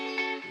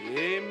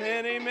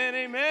Amen, amen,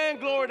 amen.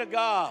 Glory to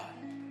God.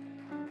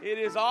 It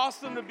is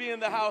awesome to be in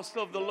the house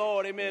of the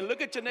Lord. Amen. Look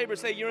at your neighbor and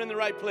say, you're in the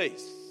right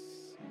place.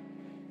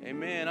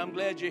 Amen. I'm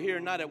glad you're here,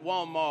 not at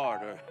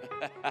Walmart or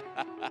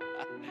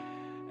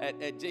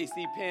at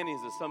J.C. Penney's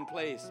or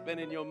someplace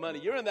spending your money.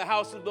 You're in the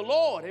house of the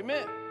Lord.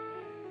 Amen.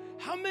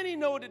 How many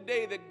know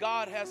today that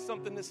God has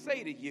something to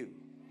say to you?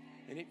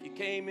 And if you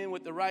came in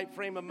with the right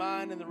frame of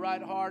mind and the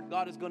right heart,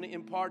 God is going to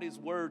impart his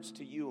words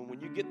to you. And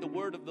when you get the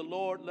word of the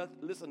Lord,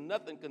 listen,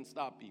 nothing can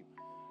stop you.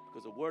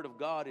 Because the word of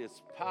God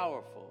is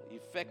powerful,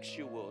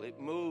 effectual,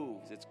 it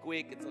moves, it's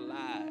quick, it's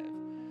alive.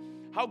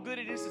 How good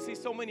it is to see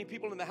so many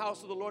people in the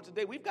house of the Lord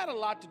today. We've got a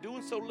lot to do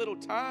in so little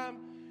time.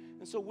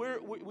 And so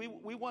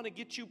we want to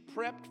get you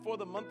prepped for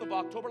the month of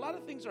October. A lot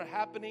of things are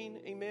happening,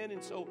 amen.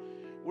 And so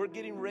we're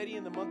getting ready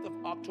in the month of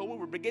October.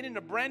 We're beginning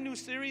a brand new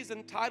series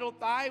entitled,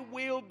 Thy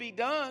Will Be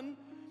Done.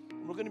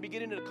 We're going to be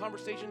getting into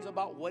conversations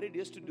about what it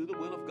is to do the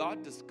will of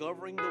God,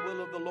 discovering the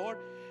will of the Lord.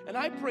 And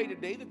I pray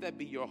today that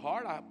be your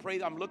heart. I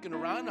pray, I'm looking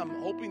around.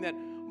 I'm hoping that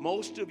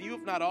most of you,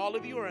 if not all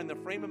of you, are in the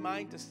frame of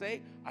mind to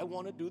say, I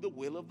want to do the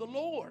will of the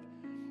Lord.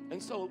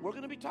 And so we're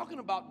going to be talking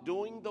about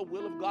doing the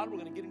will of God. We're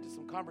going to get into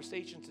some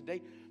conversations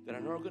today that I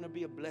know are going to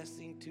be a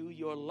blessing to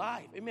your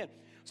life. Amen.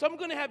 So I'm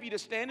going to have you to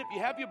stand. If you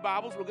have your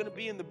Bibles, we're going to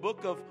be in the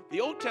book of the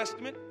Old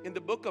Testament, in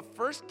the book of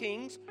 1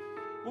 Kings.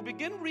 We'll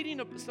begin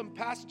reading some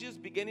passages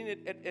beginning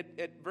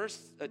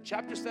at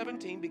chapter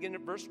 17, beginning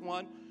at verse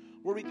 1.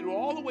 We'll read through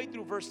all the way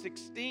through verse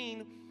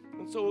 16.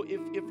 And so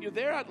if you're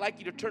there, I'd like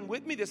you to turn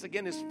with me. This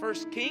again is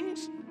 1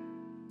 Kings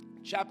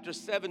chapter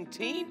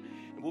 17.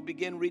 And we'll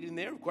begin reading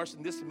there. Of course,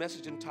 in this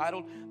message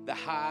entitled The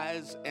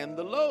Highs and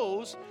the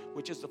Lows,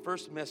 which is the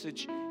first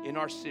message in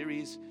our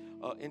series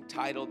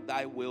entitled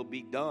Thy Will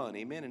Be Done.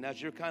 Amen. And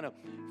as you're kind of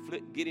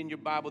getting your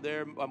Bible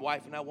there, my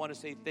wife and I want to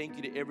say thank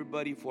you to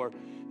everybody for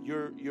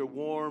your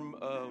warm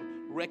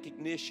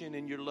recognition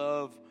and your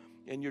love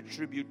and your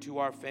tribute to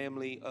our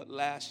family.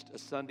 Last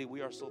Sunday,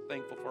 we are so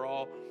thankful for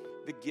all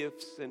the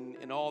gifts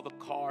and all the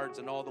cards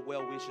and all the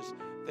well wishes.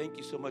 Thank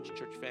you so much,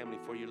 church family,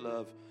 for your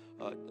love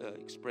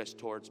expressed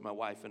towards my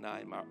wife and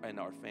I and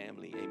our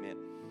family. Amen.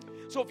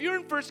 So if you're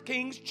in 1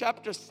 Kings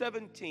chapter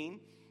 17,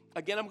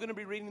 again, I'm going to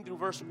be reading through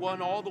verse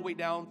 1 all the way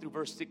down through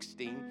verse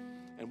 16.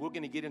 And we're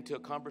going to get into a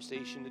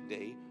conversation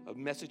today, a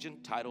message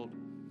entitled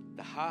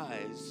The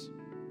Highs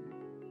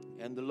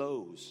and the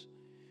Lows.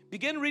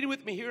 Begin reading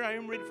with me here. I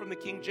am reading from the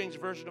King James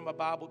Version of my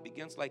Bible. It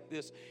begins like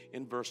this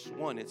in verse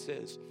 1. It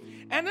says,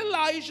 And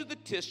Elijah the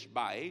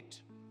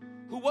Tishbite,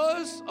 who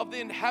was of the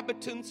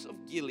inhabitants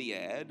of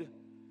Gilead,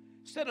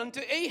 said unto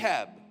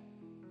Ahab,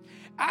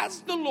 As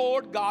the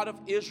Lord God of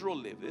Israel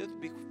liveth,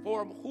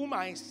 before whom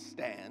I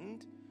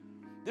stand,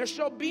 there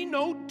shall be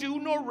no dew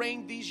nor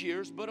rain these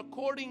years, but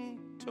according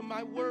to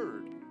my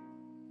word.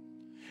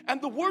 And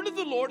the word of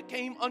the Lord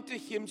came unto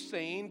him,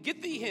 saying,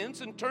 Get thee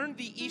hence, and turn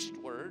thee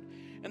eastward,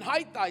 and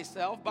hide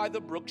thyself by the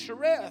brook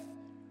Cherith,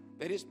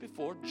 that is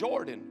before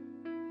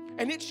Jordan.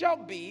 And it shall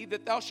be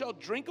that thou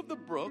shalt drink of the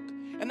brook,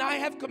 and I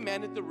have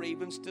commanded the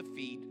ravens to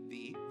feed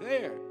thee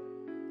there.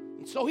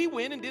 And so he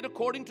went and did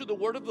according to the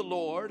word of the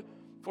Lord,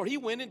 for he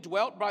went and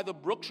dwelt by the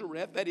brook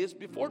Cherith, that is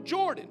before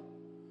Jordan.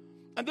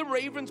 And the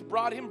ravens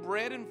brought him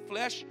bread and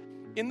flesh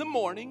in the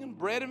morning, and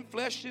bread and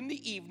flesh in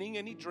the evening,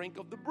 and he drank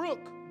of the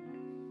brook.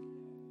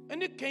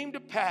 And it came to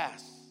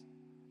pass,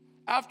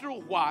 after a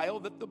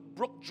while, that the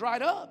brook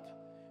dried up,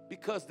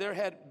 because there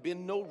had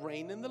been no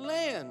rain in the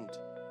land.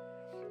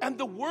 And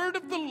the word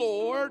of the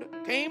Lord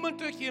came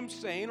unto him,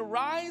 saying,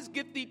 Arise,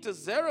 get thee to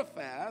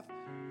Zarephath,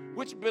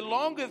 which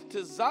belongeth to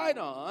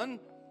Zidon,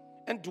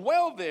 and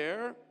dwell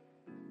there.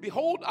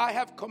 Behold, I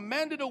have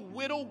commanded a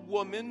widow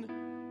woman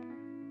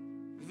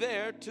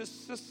there to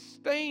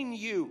sustain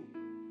you.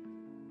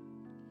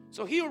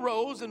 So he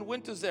arose and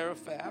went to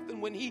Zarephath,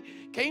 and when he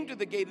came to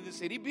the gate of the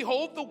city,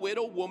 behold, the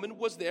widow woman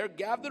was there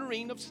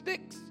gathering of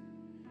sticks.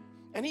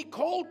 And he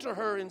called to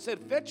her and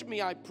said, Fetch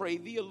me, I pray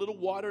thee, a little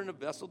water in a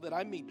vessel that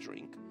I may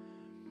drink.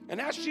 And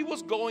as she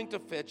was going to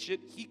fetch it,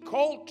 he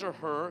called to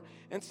her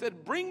and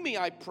said, Bring me,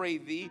 I pray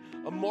thee,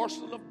 a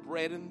morsel of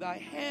bread in thy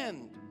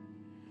hand.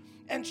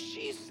 And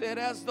she said,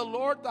 As the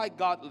Lord thy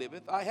God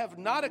liveth, I have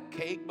not a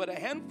cake, but a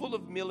handful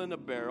of meal in a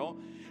barrel,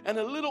 and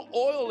a little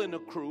oil in a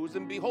cruse.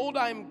 And behold,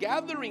 I am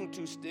gathering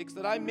 2 sticks,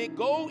 that I may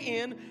go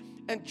in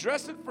and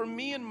dress it for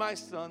me and my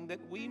son, that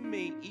we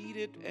may eat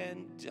it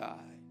and die.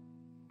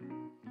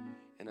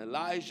 And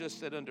Elijah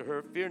said unto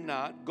her, Fear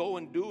not, go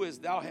and do as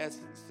thou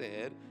hast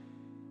said,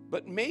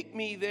 but make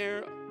me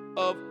there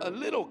of a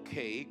little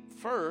cake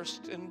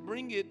first, and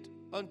bring it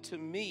unto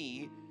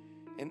me,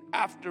 and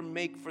after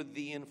make for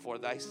thee and for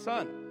thy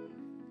son.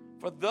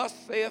 For thus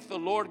saith the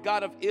Lord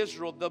God of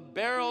Israel, The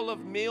barrel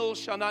of meal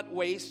shall not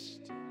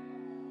waste,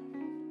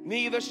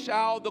 neither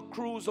shall the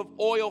cruse of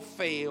oil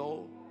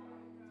fail,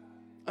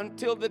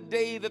 until the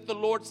day that the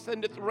Lord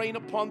sendeth rain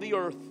upon the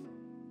earth.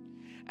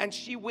 And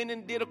she went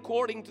and did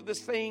according to the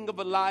saying of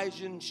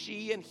Elijah, and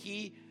she and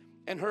he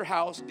and her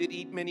house did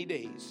eat many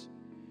days.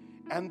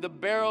 And the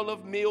barrel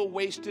of meal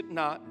wasted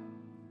not,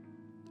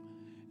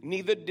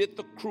 neither did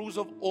the cruse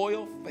of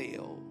oil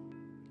fail,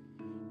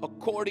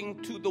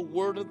 according to the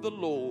word of the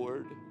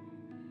Lord,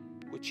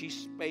 which he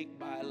spake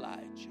by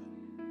Elijah.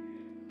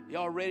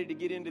 Y'all ready to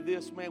get into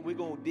this, man? We're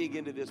going to dig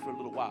into this for a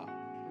little while.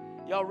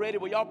 Y'all ready?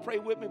 Well, y'all pray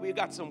with me. We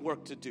got some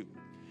work to do.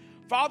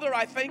 Father,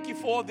 I thank you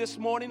for this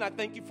morning. I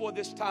thank you for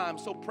this time.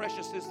 So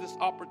precious is this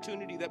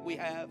opportunity that we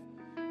have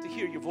to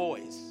hear your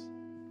voice.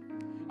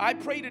 I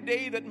pray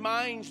today that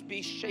minds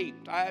be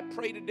shaped. I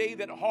pray today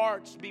that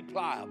hearts be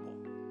pliable.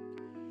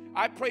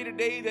 I pray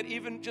today that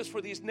even just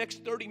for these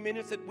next 30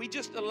 minutes that we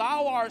just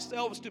allow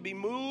ourselves to be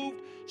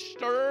moved,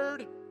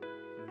 stirred,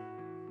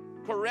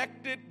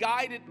 corrected,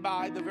 guided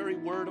by the very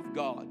word of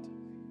God.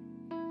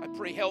 I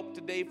pray help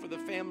today for the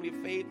family of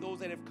faith, those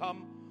that have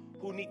come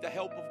who need the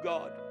help of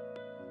God.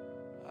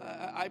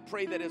 I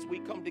pray that as we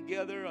come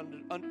together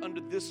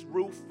under this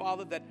roof,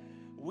 Father, that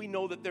we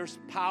know that there's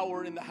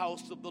power in the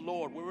house of the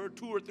Lord. Where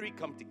 2 or 3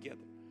 come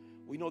together,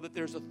 we know that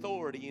there's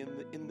authority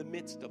in the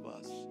midst of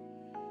us.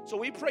 So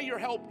we pray your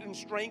help and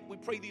strength. We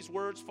pray these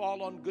words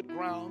fall on good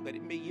ground, that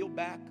it may yield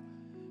back.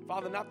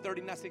 Father, not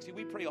 30, not 60.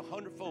 We pray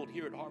 100-fold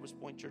here at Harvest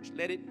Point Church.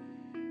 Let it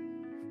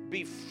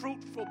be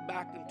fruitful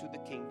back into the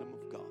kingdom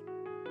of God.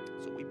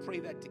 So we pray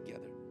that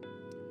together.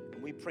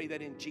 And we pray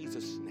that in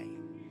Jesus'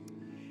 name.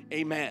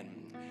 Amen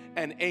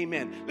and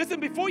amen. Listen,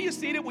 before you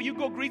see it, will you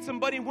go greet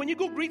somebody? And when you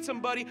go greet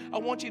somebody, I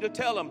want you to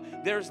tell them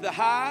there's the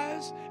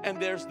highs and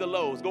there's the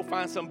lows. Go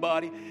find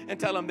somebody and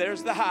tell them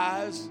there's the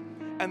highs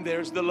and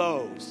there's the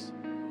lows.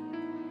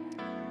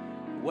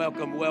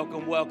 Welcome,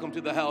 welcome, welcome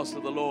to the house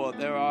of the Lord.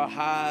 There are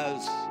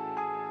highs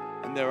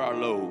and there are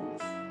lows.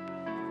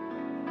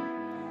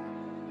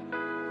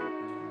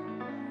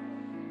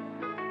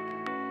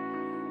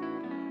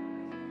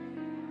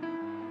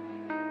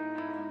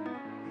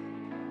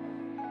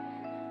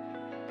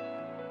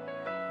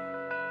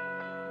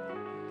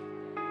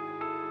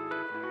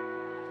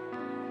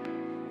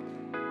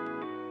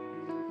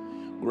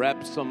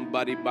 Grab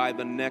somebody by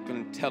the neck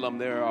and tell them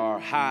there are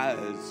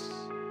highs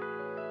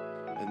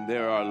and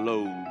there are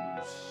lows.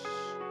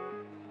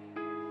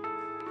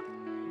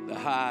 The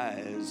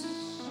highs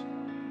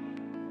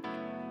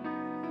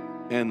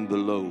and the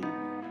lows.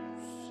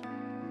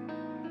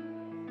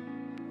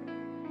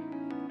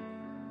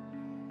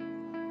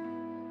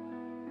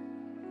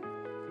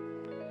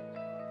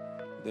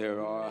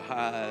 There are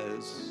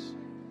highs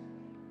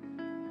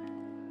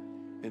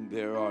and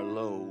there are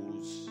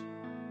lows.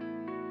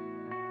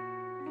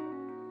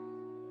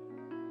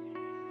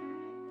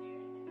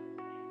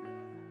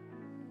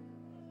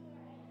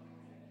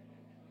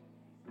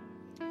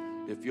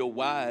 If you're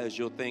wise,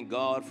 you'll thank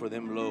God for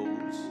them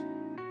lows.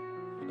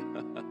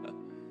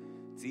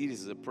 It's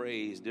easy to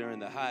praise during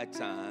the high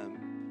time.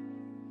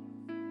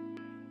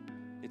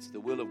 It's the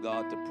will of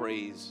God to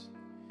praise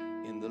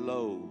in the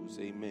lows.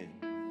 Amen.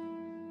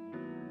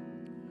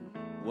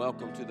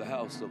 Welcome to the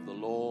house of the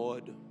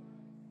Lord.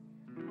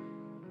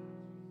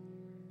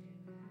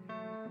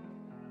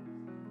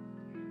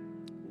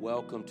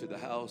 Welcome to the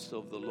house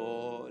of the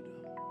Lord.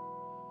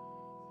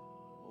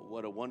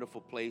 What a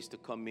wonderful place to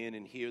come in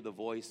and hear the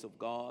voice of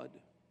God.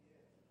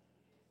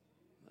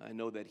 I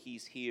know that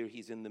he's here.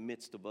 He's in the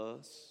midst of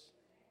us.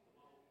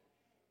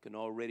 Can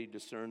already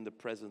discern the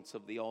presence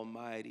of the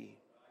Almighty.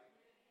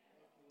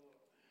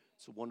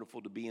 It's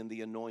wonderful to be in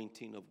the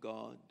anointing of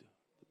God,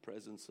 the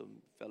presence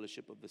and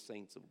fellowship of the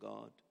saints of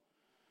God.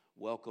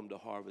 Welcome to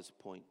Harvest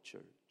Point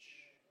Church.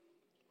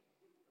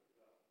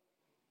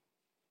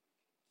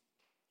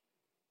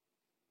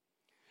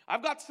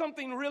 I've got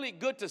something really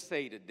good to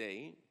say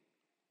today.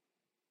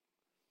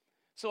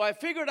 So I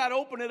figured I'd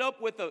open it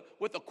up with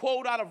a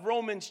quote out of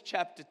Romans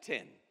chapter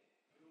 10,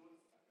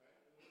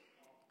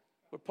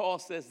 where Paul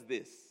says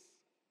this: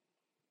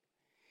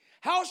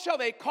 how shall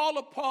they call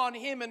upon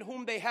him in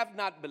whom they have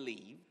not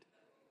believed?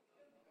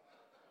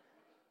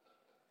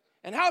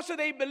 And how shall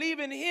they believe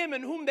in him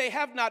in whom they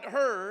have not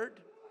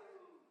heard?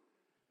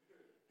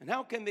 And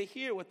how can they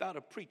hear without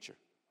a preacher?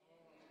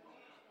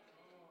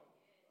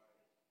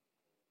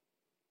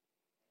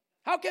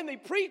 How can they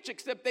preach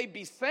except they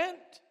be sent?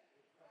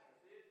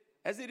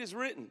 As it is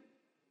written,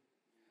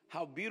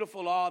 how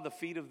beautiful are the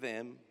feet of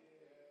them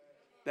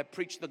that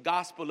preach the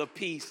gospel of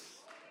peace,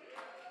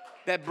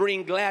 that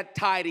bring glad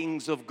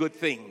tidings of good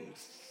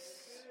things.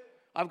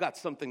 I've got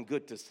something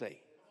good to say.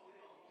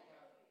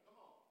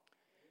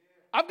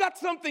 I've got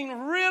something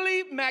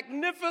really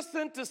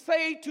magnificent to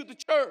say to the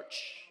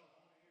church.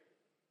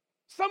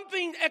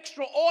 Something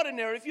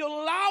extraordinary. If you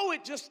allow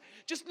it, just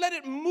let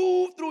it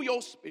move through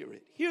your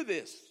spirit. Hear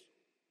this.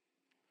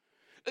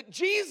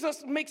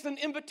 Jesus makes an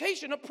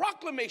invitation, a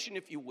proclamation,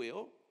 if you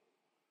will.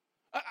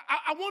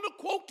 I want to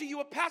quote to you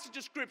a passage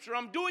of scripture.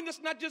 I'm doing this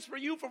not just for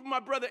you, but for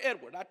my brother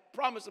Edward. I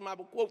promise him I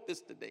will quote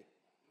this today.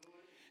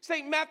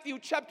 St. Matthew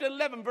chapter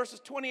 11, verses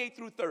 28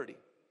 through 30.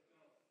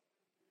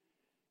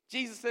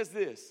 Jesus says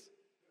this.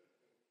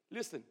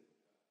 Listen,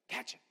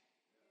 catch it.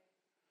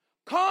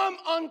 Come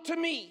unto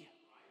me,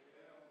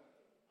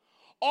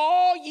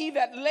 all ye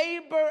that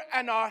labor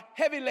and are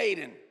heavy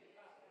laden,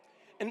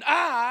 and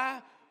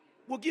I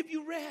will give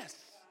you rest.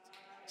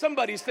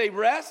 Somebody say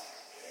rest.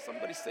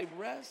 Somebody say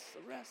rest,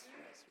 rest,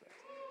 rest,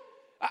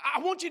 rest. I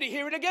want you to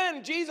hear it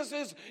again. Jesus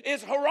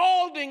is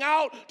heralding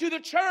out to the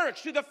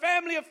church, to the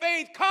family of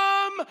faith.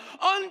 Come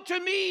unto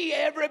me,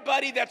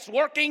 everybody that's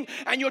working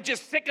and you're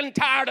just sick and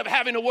tired of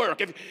having to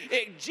work.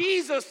 If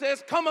Jesus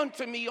says, come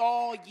unto me,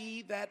 all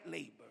ye that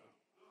labor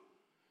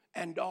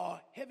and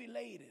are heavy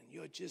laden.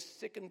 You're just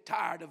sick and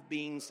tired of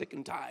being sick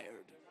and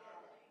tired.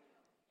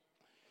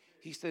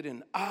 He said,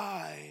 and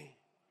I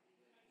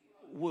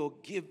will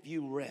give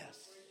you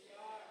rest.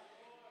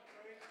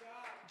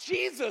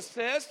 Jesus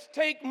says,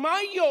 take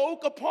my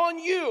yoke upon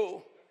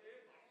you.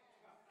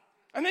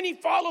 And then he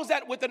follows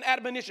that with an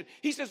admonition.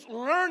 He says,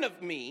 learn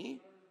of me,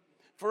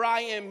 for I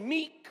am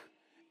meek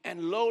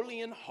and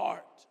lowly in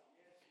heart,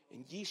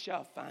 and ye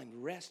shall find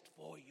rest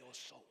for your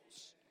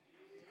souls.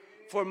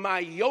 For my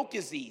yoke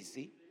is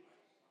easy,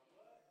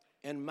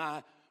 and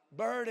my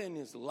burden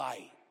is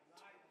light.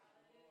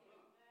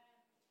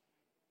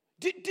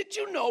 Did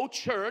you know,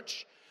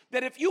 church,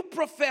 that if you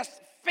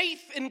profess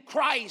faith in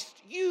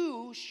Christ,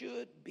 you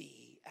should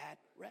be at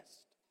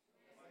rest?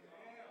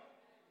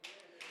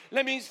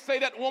 Let me say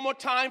that one more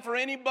time for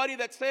anybody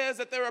that says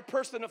that they're a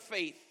person of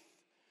faith.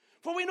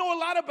 For we know a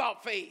lot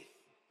about faith.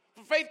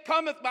 For faith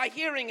cometh by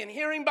hearing, and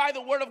hearing by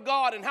the word of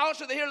God. And how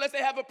should they hear unless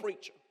they have a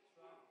preacher?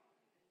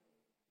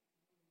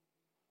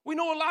 We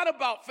know a lot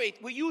about faith.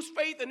 We use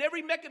faith in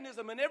every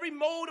mechanism, in every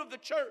mode of the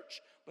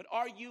church. But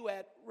are you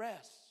at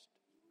rest?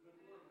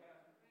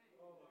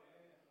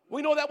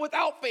 We know that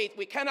without faith,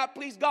 we cannot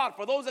please God.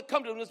 For those that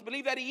come to him, must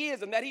believe that he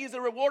is, and that he is a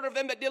rewarder of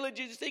them that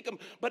diligently seek him.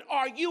 But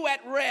are you at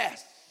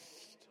rest?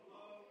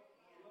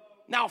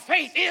 Now,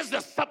 faith is the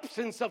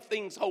substance of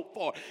things hoped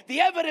for, the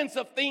evidence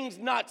of things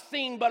not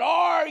seen. But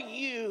are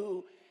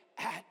you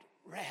at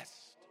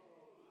rest?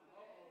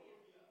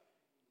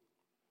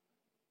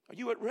 Are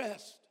you at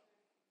rest?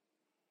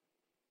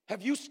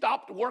 Have you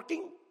stopped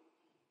working?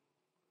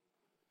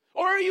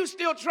 Or are you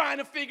still trying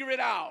to figure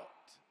it out?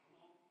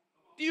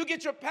 Do you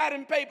get your pad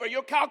and paper,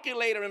 your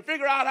calculator, and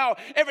figure out how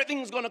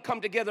everything's going to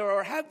come together?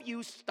 Or have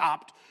you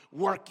stopped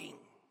working?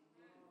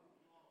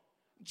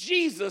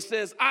 Jesus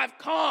says, I've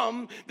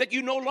come that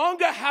you no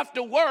longer have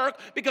to work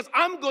because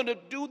I'm going to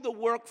do the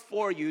work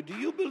for you. Do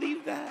you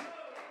believe that?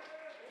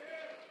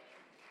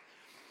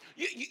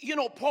 You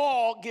know,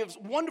 Paul gives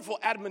wonderful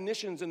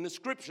admonitions in the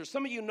scripture.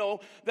 Some of you know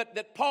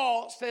that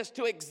Paul says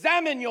to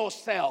examine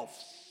yourselves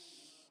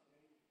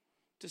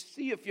to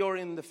see if you're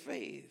in the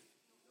faith.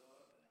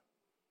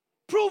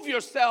 Prove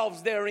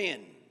yourselves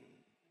therein.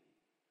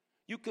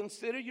 You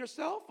consider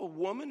yourself a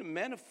woman, a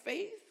man of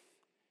faith?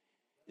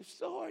 If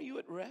so, are you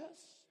at rest?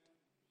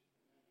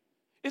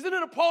 Isn't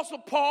it Apostle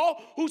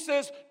Paul who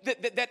says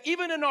that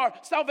even in our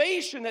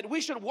salvation, that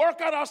we should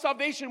work out our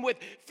salvation with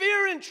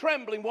fear and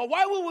trembling? Well,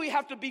 why will we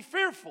have to be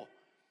fearful?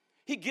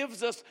 He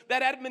gives us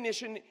that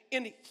admonition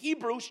in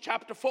Hebrews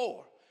chapter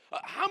 4.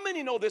 How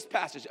many know this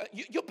passage?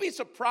 You'll be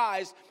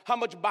surprised how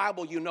much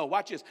Bible you know.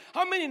 Watch this.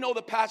 How many know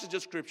the passage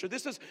of Scripture?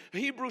 This is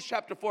Hebrews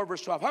chapter 4,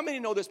 verse 12. How many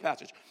know this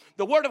passage?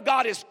 The Word of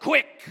God is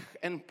quick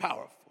and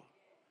powerful,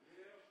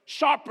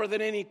 sharper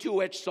than any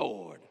two-edged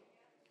sword,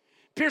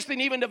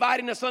 piercing even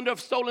dividing asunder of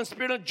soul and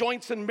spirit, of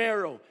joints and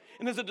marrow,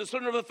 and is a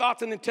discerner of the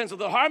thoughts and intents of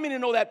the heart. How many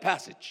know that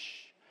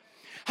passage?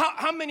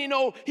 How many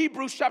know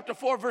Hebrews chapter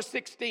 4, verse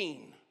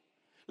 16?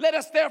 Let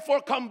us therefore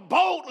come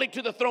boldly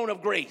to the throne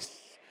of grace,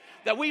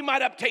 that we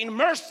might obtain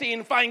mercy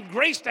and find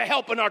grace to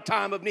help in our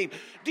time of need.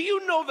 Do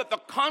you know that the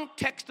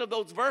context of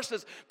those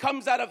verses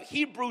comes out of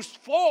Hebrews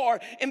 4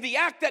 in the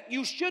act that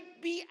you should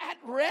be at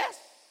rest?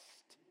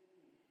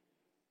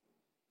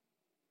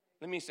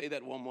 Let me say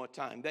that one more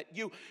time, that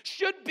you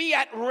should be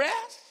at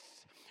rest.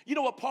 You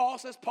know what Paul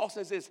says? Paul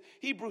says this,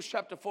 Hebrews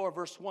chapter 4,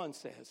 verse 1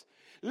 says,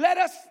 let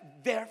us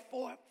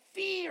therefore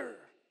fear,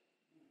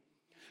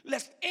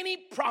 lest any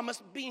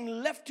promise being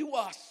left to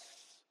us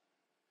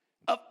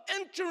of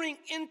entering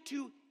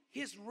into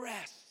his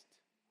rest,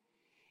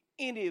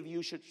 any of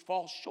you should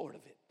fall short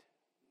of it.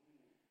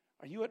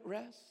 Are you at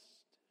rest?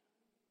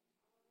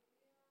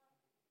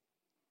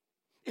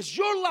 Is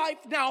your life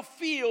now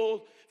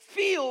filled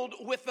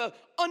with the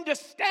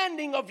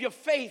understanding of your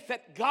faith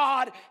that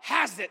God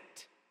has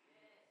it,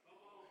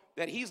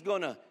 that he's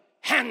going to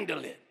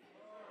handle it?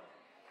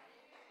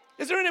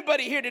 Is there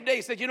anybody here today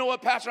who said, you know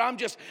what, Pastor, I'm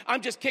just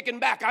kicking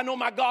back. I know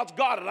my God's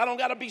got it. I don't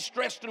got to be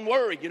stressed and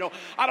worried. You know,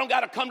 I don't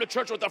got to come to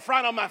church with a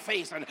frown on my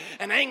face and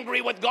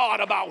angry with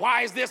God about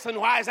why is this and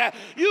why is that.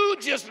 You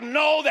just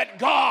know that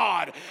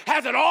God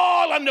has it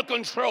all under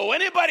control.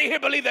 Anybody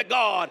here believe that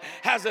God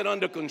has it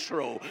under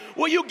control?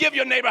 Will you give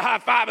your neighbor a high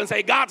five and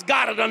say, God's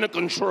got it under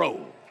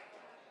control?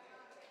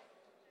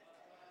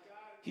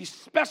 He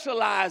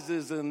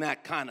specializes in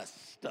that kind of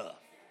stuff.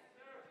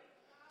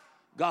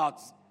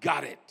 God's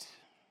got it.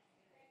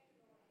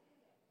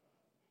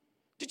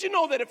 Did you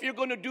know that if you're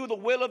going to do the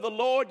will of the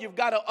Lord, you've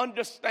got to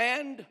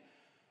understand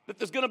that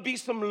there's going to be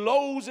some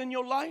lows in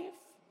your life?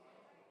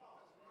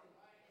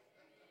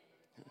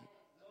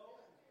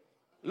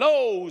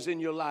 Lows in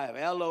your life.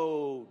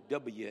 Lows.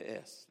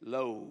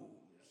 Lows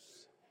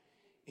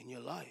in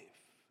your life.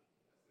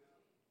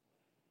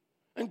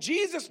 And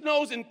Jesus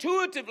knows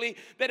intuitively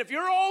that if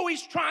you're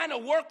always trying to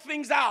work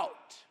things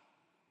out,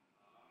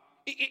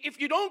 if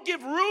you don't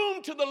give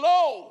room to the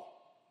low,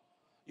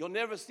 you'll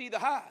never see the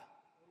high.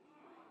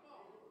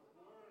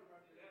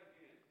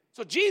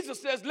 So Jesus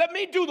says, let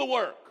me do the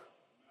work.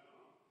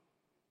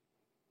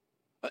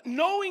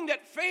 Knowing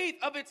that faith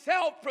of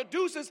itself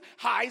produces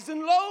highs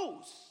and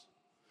lows.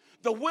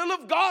 The will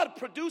of God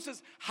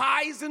produces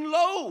highs and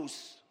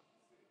lows.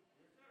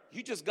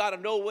 You just got to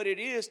know what it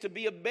is to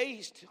be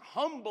abased,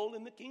 humble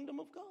in the kingdom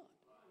of God.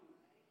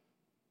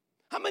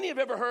 How many have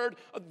ever heard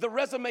of the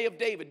resume of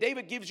David?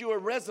 David gives you a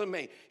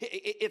resume.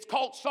 It's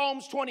called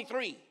Psalms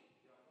 23.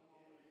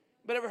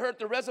 But ever heard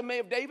the resume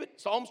of David?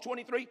 Psalms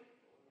 23.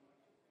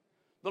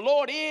 The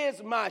Lord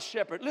is my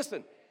shepherd.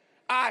 Listen,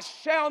 I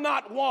shall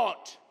not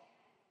want.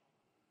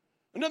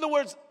 In other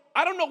words,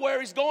 I don't know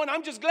where he's going.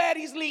 I'm just glad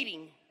he's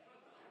leading.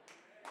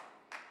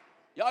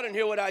 Y'all didn't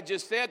hear what I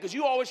just said because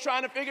you always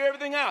trying to figure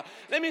everything out.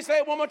 Let me say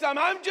it one more time.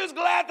 I'm just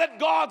glad that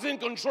God's in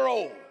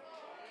control.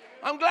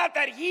 I'm glad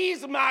that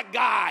he's my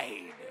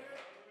guide.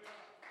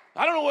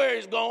 I don't know where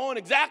he's going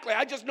exactly.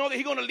 I just know that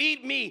he's going to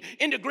lead me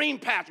into green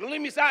pastures, lead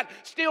me beside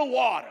still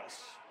waters.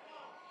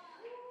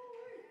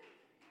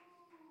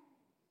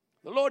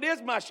 The Lord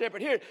is my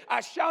shepherd. Here, I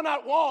shall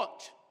not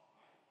want.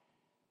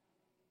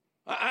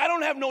 I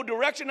don't have no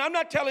direction. I'm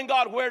not telling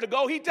God where to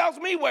go. He tells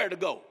me where to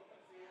go.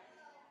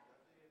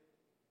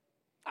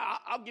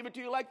 I'll give it to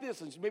you like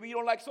this. Maybe you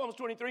don't like Psalms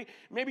 23.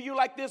 Maybe you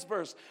like this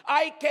verse.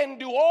 I can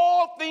do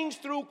all things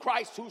through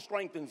Christ who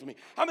strengthens me.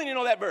 How many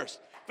know that verse?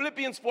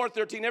 Philippians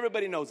 4:13.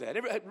 Everybody knows that.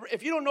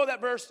 If you don't know that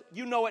verse,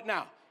 you know it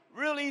now.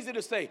 Real easy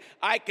to say.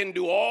 I can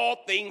do all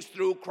things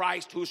through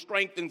Christ who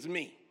strengthens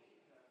me.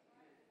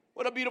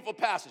 What a beautiful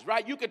passage,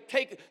 right? You could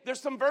take, there's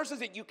some verses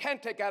that you can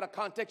take out of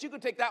context. You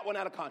could take that one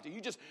out of context.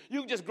 You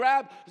can just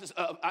grab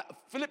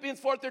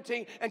Philippians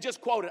 4:13 and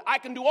just quote it. I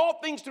can do all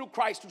things through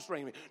Christ who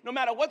strengthens me. No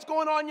matter what's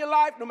going on in your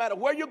life, no matter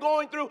where you're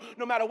going through,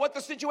 no matter what the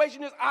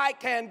situation is, I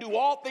can do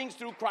all things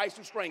through Christ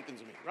who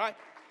strengthens me, right?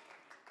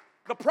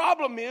 The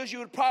problem is you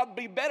would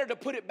probably be better to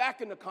put it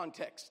back into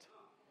context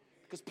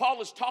because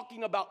Paul is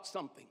talking about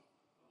something.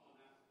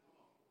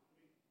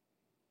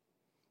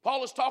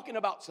 Paul is talking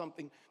about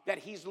something that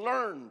he's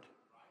learned.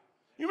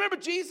 You remember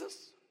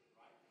Jesus?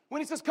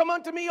 When he says, come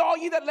unto me, all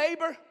ye that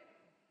labor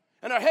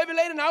and are heavy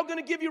laden, I'm going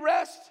to give you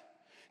rest.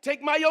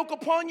 Take my yoke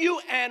upon you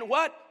and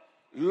what?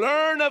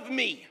 Learn of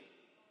me.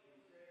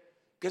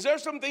 Because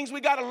there's some things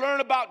we got to learn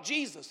about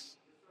Jesus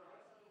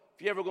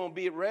if you're ever going to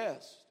be at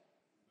rest.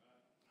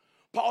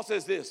 Paul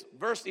says this,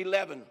 verse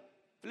 11,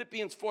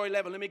 Philippians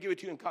 4:11. Let me give it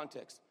to you in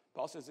context.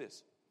 Paul says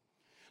this.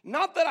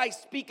 Not that I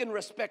speak in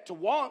respect to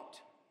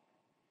want,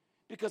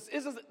 because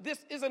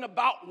this isn't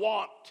about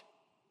want.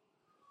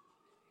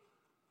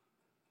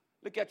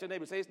 Look at your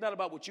neighbor and say, it's not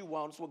about what you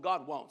want, it's what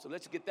God wants. So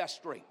let's get that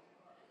straight.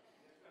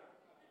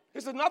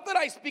 He says, not that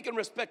I speak in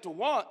respect to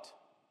want.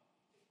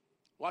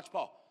 Watch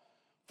Paul.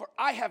 For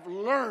I have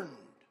learned.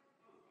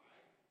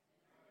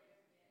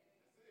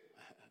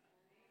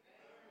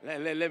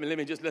 Let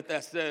me just let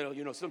that settle.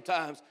 You know,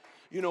 sometimes,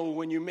 you know,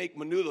 when you make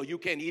menudo, you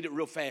can't eat it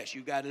real fast.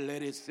 You got to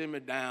let it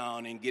simmer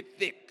down and get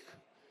thick.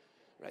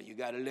 Right, you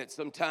got to let,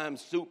 sometimes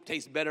soup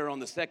tastes better on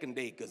the second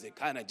day because it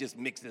kind of just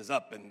mixes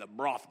up and the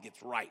broth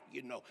gets right,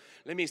 you know.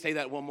 Let me say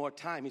that one more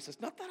time. He says,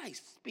 not that I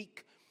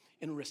speak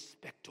in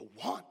respect to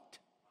want,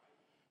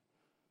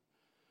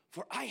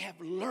 for I have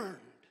learned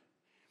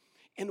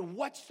in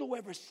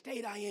whatsoever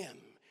state I am,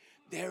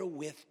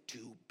 therewith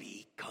to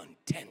be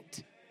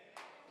content.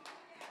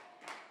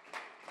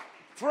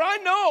 For I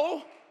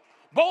know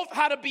both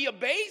how to be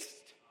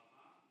abased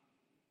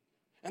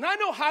and I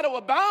know how to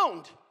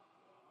abound.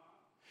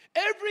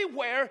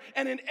 Everywhere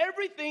and in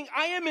everything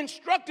I am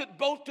instructed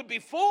both to be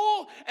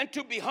full and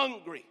to be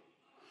hungry,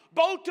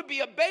 both to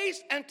be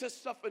abased and to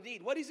suffer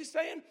need. What is he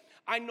saying?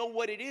 I know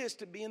what it is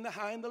to be in the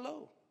high and the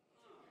low.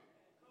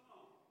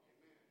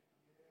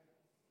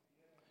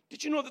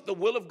 Did you know that the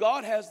will of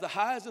God has the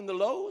highs and the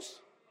lows?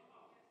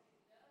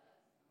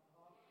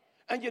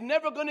 And you're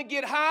never going to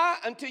get high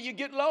until you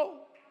get low.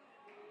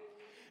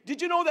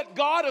 Did you know that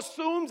God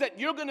assumes that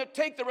you're going to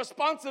take the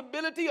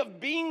responsibility of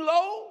being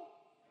low?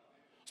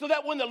 So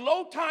that when the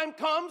low time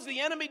comes, the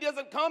enemy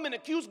doesn't come and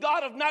accuse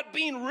God of not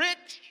being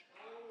rich.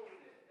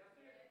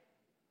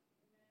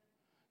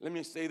 Let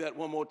me say that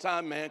one more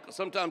time, man, because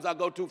sometimes I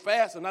go too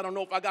fast and I don't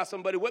know if I got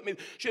somebody with me.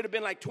 Should have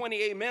been like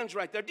 20 amens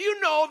right there. Do you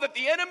know that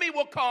the enemy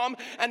will come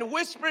and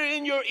whisper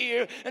in your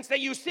ear and say,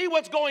 you see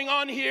what's going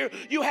on here?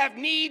 You have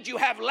need, you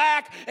have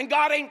lack, and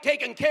God ain't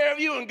taking care of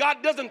you, and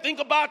God doesn't think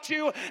about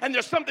you, and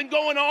there's something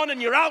going on,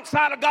 and you're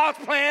outside of God's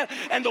plan,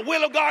 and the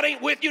will of God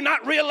ain't with you,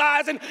 not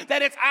realizing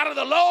that it's out of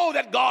the low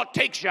that God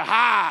takes you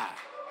high.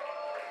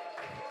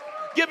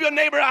 Give your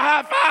neighbor a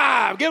high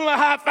five. Give him a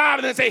high five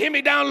and then say, hit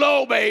me down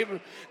low,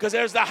 baby. Because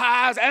there's the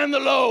highs and the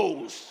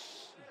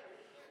lows.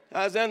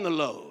 Highs and the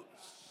lows.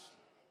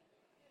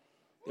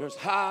 There's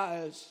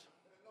highs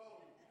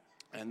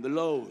and the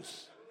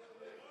lows.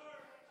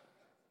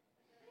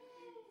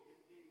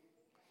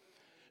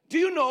 Do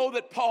you know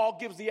that Paul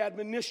gives the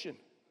admonition?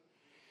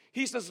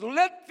 He says,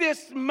 let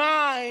this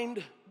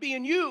mind be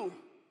in you,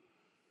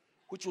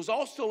 which was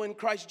also in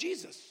Christ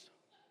Jesus.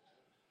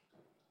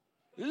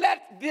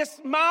 Let this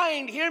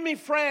mind, hear me,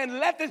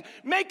 friend,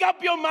 make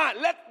up your mind.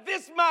 Let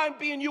this mind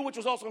be in you, which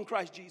was also in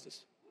Christ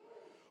Jesus,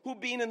 who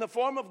being in the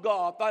form of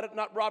God, thought it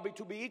not robbery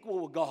to be equal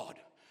with God,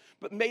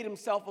 but made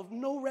himself of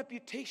no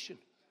reputation,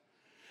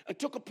 and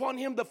took upon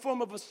him the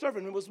form of a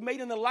servant, and was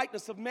made in the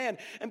likeness of man.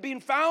 And being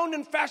found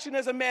in fashion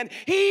as a man,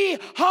 he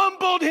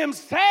humbled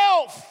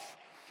himself.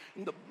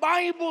 And the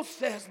Bible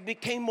says,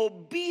 became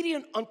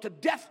obedient unto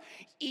death,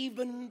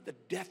 even the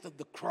death of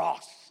the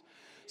cross.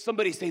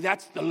 Somebody say,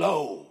 that's the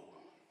low.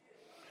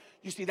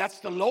 You see, that's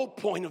the low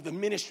point of the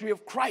ministry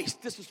of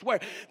Christ. This is where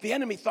the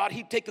enemy thought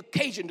he'd take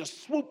occasion to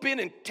swoop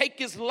in and take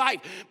his life.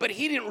 But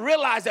he didn't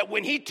realize that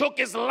when he took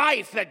his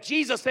life, that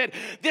Jesus said,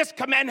 this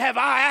command have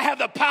I have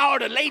the power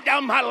to lay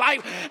down my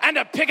life and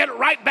to pick it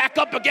right back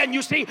up again.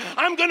 You see,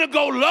 I'm going to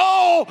go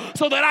low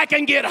so that I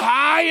can get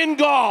high in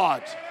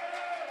God.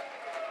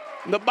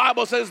 The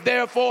Bible says,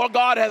 therefore,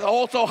 God has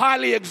also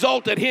highly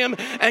exalted him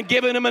and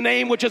given him a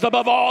name which is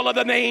above all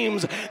other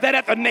names, that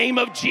at the name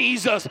of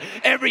Jesus,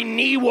 every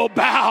knee will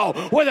bow,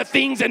 whether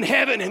things in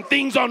heaven and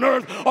things on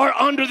earth or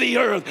under the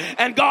earth.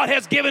 And God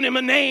has given him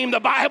a name. The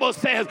Bible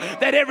says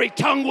that every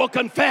tongue will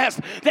confess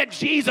that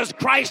Jesus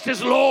Christ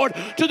is Lord,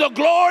 to the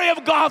glory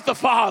of God the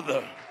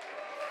Father.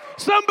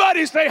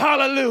 Somebody say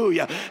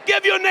hallelujah.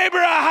 Give your neighbor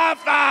a high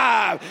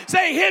five.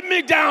 Say, hit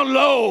me down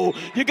low.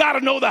 You got to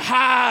know the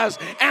highs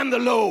and the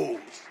lows.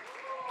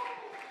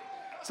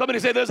 Somebody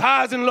say, there's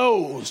highs and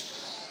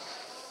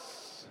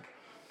lows.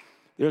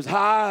 There's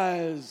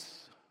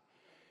highs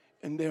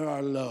and there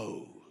are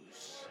lows.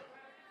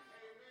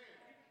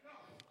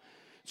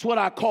 It's what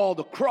I call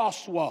the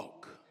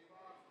crosswalk.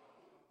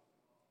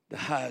 The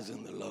highs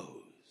and the lows.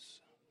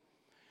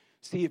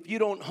 See, if you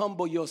don't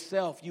humble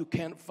yourself, you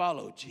can't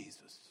follow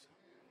Jesus.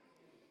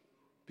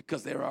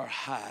 Because there are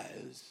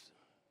highs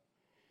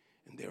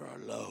and there are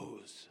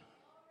lows.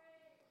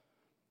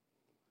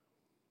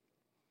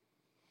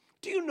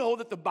 Do you know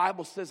that the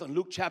Bible says in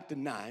Luke chapter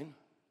 9,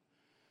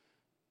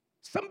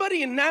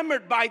 somebody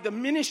enamored by the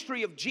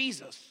ministry of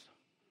Jesus,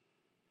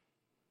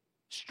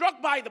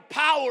 struck by the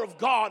power of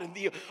God and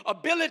the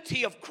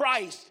ability of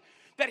Christ,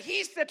 that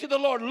he said to the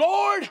Lord,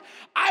 Lord,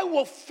 I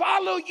will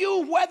follow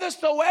you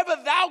whithersoever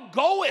thou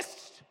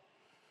goest.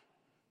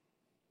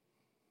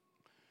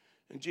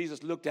 And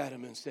Jesus looked at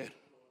him and said,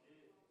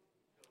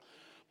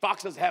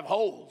 foxes have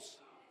holes,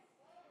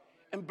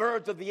 and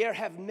birds of the air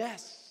have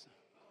nests,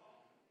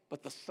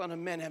 but the Son of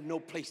Man have no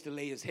place to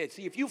lay his head.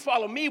 See, if you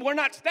follow me, we're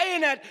not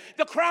staying at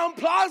the Crown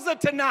Plaza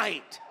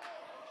tonight.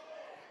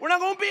 We're not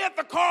going to be at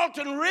the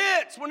Carlton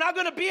Ritz. We're not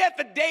going to be at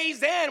the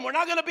Days Inn. We're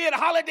not going to be at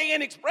Holiday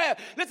Inn Express.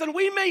 Listen,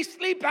 we may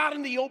sleep out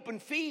in the open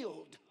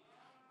field.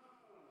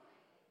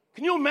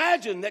 Can you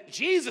imagine that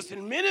Jesus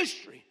in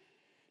ministry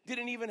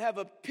didn't even have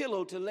a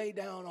pillow to lay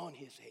down on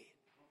his head?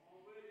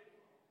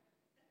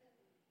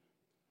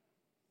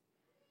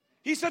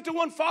 He said to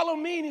one, follow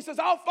me. And he says,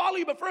 I'll follow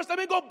you, but first let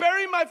me go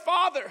bury my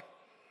father.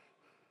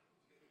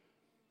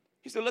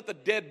 He said, let the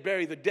dead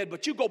bury the dead,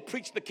 but you go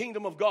preach the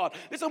kingdom of God.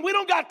 Listen, we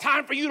don't got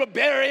time for you to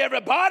bury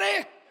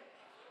everybody.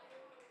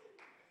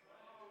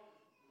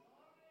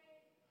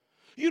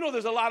 You know,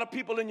 there's a lot of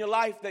people in your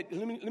life that,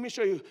 let me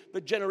show you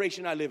the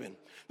generation I live in.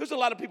 There's a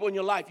lot of people in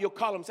your life, you'll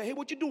call them and say, hey,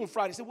 what you doing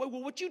Friday? Say, well,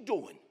 what you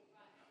doing?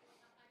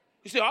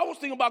 You say, I was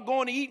thinking about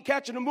going to eat and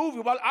catching a movie.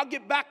 Well, I'll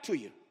get back to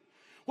you.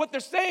 What they're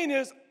saying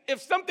is,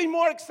 if something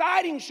more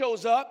exciting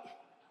shows up,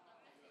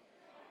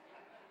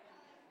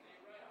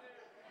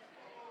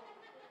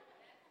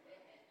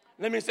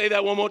 let me say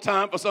that one more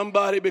time for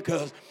somebody,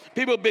 because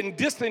people have been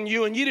dissing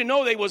you and you didn't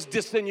know they was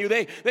dissing you.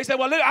 They said,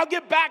 well, I'll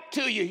get back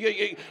to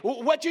you.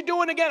 What you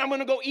doing again? I'm going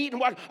to go eat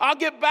and watch. I'll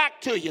get back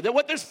to you.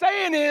 What they're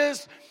saying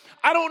is,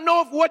 I don't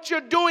know if what you're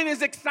doing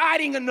is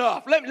exciting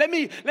enough. Let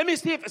me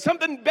see if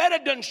something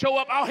better doesn't show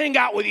up. I'll hang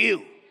out with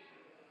you.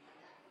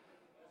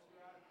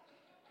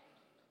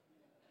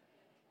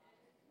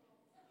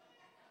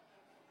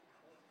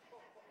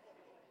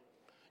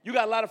 You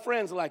got a lot of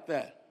friends like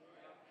that.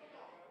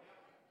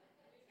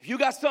 If you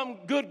got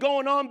something good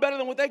going on, better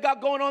than what they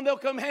got going on, they'll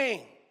come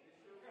hang.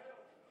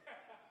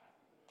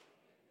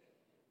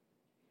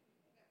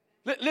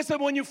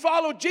 Listen, when you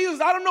follow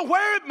Jesus, I don't know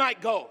where it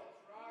might go.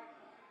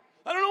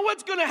 I don't know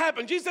what's going to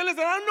happen. Jesus said,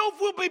 listen, I don't know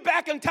if we'll be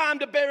back in time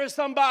to bury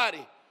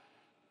somebody.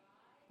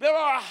 There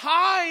are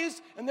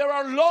highs and there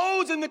are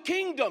lows in the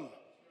kingdom.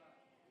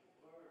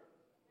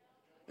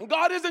 And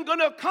God isn't going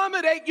to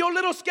accommodate your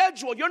little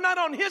schedule. You're not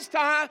on his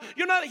time.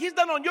 He's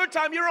not on your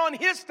time. You're on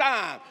his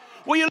time.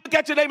 Well, you look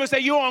at your neighbor and say,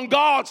 you're on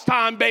God's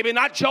time, baby,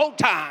 not your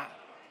time.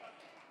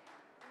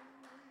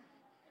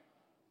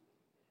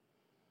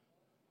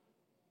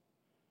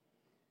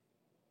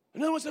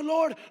 And then we say,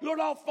 Lord,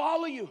 I'll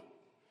follow you.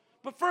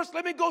 But first,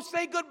 let me go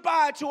say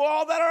goodbye to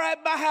all that are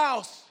at my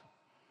house.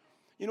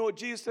 You know what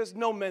Jesus says?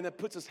 No man that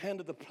puts his hand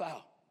to the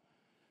plow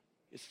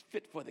is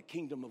fit for the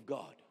kingdom of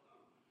God.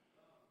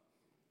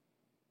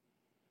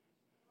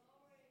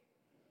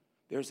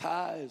 There's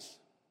highs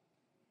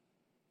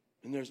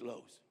and there's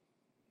lows.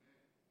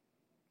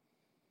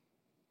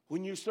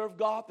 When you serve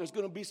God, there's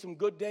going to be some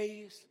good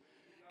days.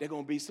 There are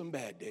going to be some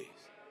bad days.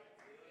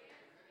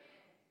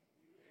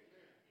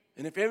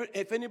 And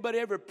if anybody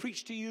ever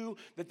preached to you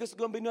that this is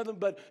going to be nothing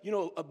but,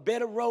 a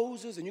bed of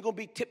roses and you're going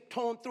to be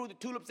tiptoeing through the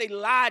tulips, they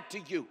lied to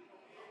you.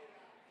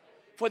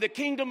 For the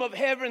kingdom of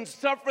heaven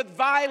suffereth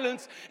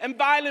violence, and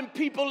violent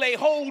people lay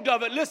hold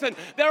of it. Listen,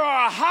 there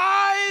are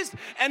highs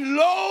and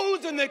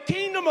lows in the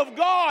kingdom of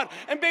God.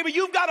 And baby,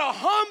 you've got to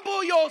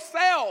humble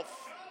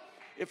yourself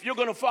if you're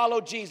going to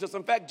follow Jesus.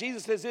 In fact,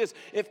 Jesus says this: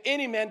 if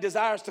any man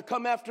desires to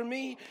come after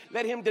me,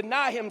 let him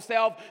deny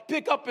himself,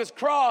 pick up his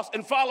cross,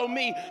 and follow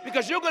me.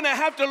 Because you're going to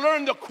have to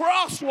learn the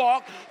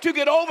crosswalk to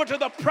get over to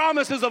the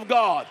promises of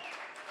God.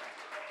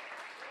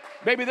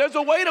 Baby, there's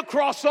a way to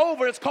cross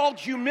over. It's called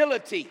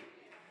humility.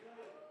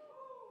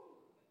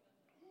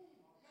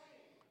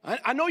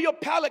 I know your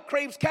palate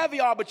craves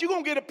caviar, but you're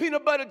going to get a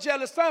peanut butter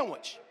jelly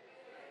sandwich.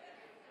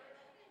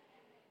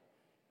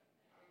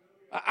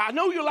 I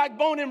know you like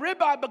bone and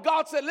ribeye, but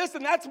God said,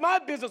 listen, that's my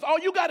business. All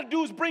you got to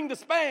do is bring the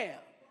Spam.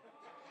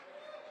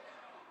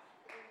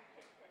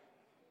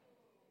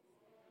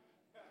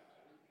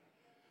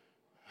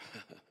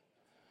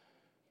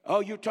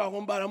 Oh, you're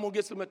talking about I'm going to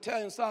get some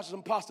Italian sausage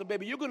and pasta,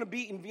 baby. You're going to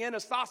be eating Vienna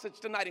sausage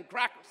tonight and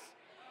crackers.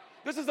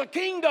 This is a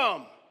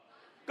kingdom.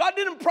 God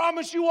didn't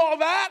promise you all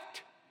that.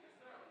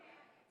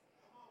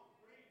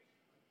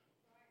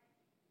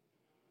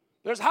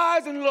 There's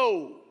highs and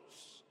lows.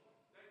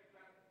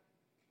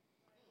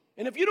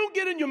 And if you don't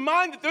get in your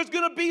mind that there's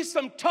going to be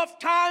some tough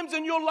times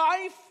in your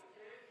life,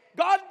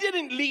 God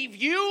didn't leave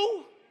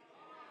you.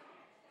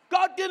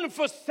 God didn't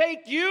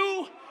forsake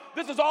you.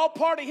 This is all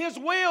part of his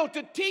will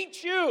to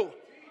teach you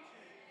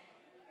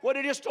what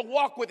it is to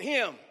walk with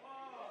him.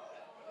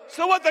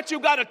 So what that you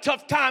got a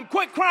tough time?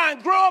 Quit crying.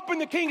 Grow up in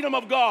the kingdom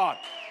of God.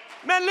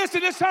 Man,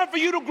 listen, it's time for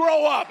you to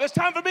grow up. It's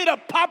time for me to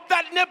pop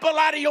that nipple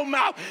out of your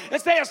mouth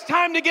and say it's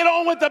time to get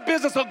on with the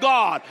business of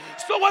God.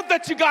 So what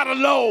that you got a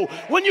low?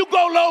 When you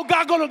go low,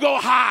 God's going to go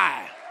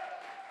high.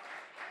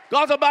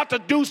 God's about to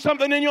do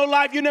something in your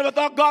life you never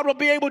thought God would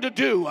be able to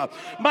do.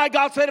 My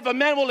God said if a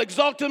man will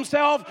exalt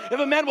himself, if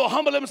a man will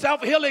humble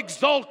himself, he'll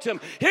exalt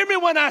him. Hear me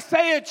when I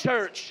say it,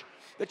 church,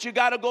 that you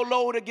got to go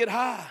low to get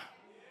high.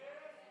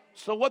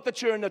 So what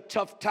that you're in a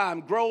tough time?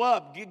 Grow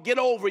up. Get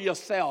over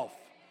yourself.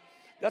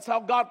 That's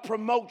how God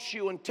promotes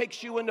you and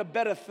takes you into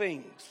better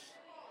things.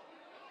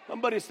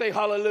 Somebody say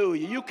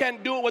hallelujah. You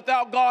can't do it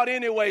without God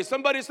anyway.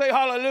 Somebody say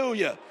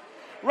hallelujah.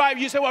 Right,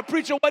 you say, well,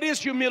 preacher, what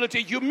is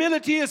humility?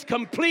 Humility is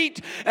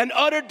complete and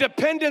utter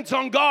dependence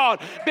on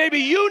God. Baby,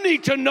 you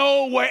need to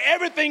know where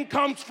everything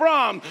comes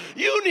from.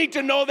 You need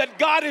to know that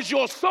God is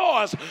your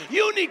source.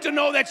 You need to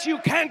know that you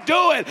can't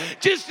do it.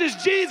 Just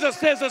as Jesus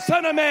says the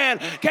Son of Man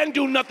can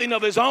do nothing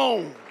of his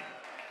own.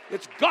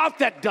 It's God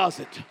that does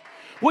it.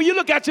 Will you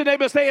look at your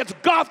neighbor and say, it's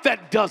God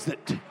that does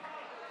it.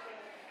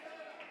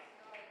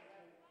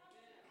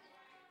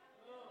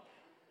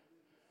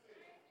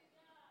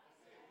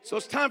 So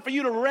it's time for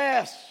you to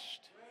rest.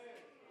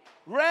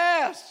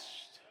 Rest.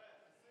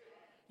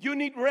 You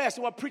need rest.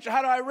 Well, preacher,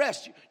 how do I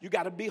rest? You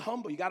got to be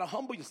humble. You got to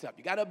humble yourself.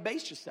 You got to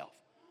abase yourself.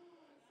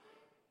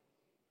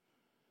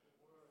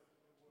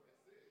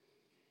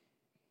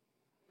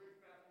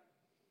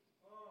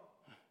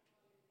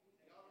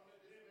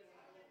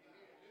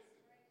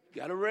 You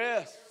got to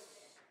rest.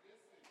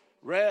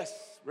 Rest,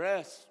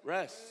 rest,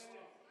 rest.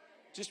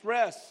 Just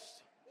rest.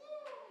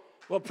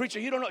 Well, preacher,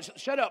 you don't know.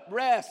 Shut up.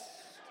 Rest.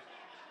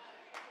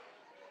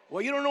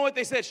 Well, you don't know what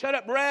they said. Shut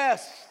up.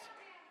 Rest.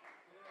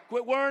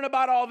 Quit worrying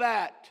about all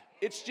that.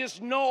 It's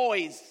just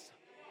noise.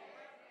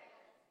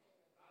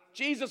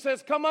 Jesus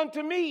says, come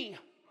unto me.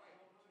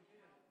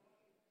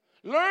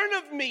 Learn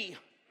of me.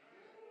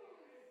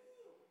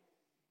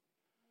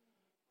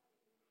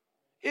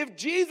 If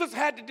Jesus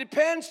had to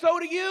depend, so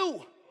do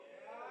you.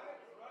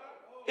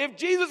 If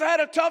Jesus had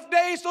a tough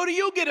day, so do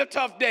you get a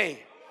tough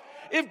day.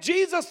 If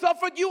Jesus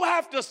suffered, you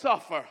have to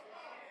suffer.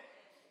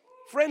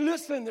 Friend,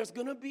 listen, there's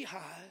going to be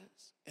highs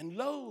and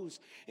lows,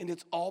 and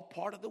it's all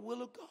part of the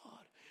will of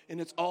God,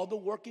 and it's all the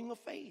working of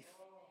faith.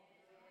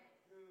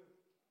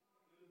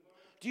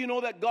 Do you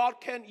know that God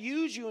can't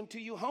use you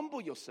until you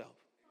humble yourself?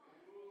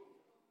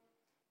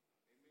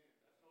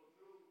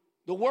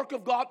 The work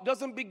of God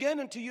doesn't begin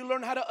until you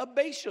learn how to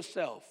abase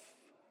yourself.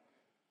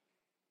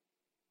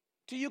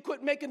 Till you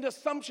quit making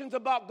assumptions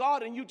about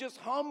God and you just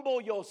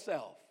humble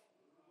yourself.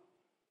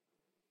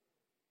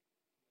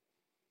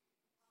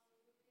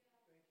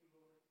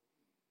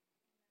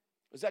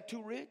 Is that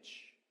too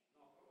rich?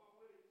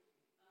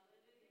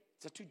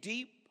 Is that too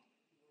deep?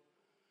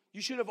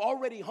 You should have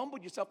already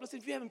humbled yourself. Listen,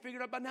 if you haven't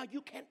figured it out by now,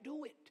 you can't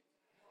do it.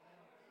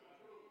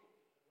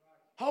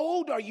 How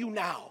old are you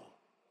now?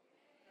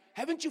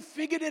 Haven't you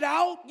figured it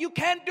out? You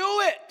can't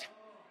do it.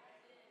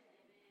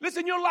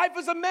 Listen, your life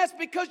is a mess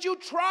because you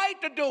tried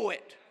to do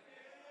it.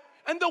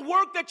 And the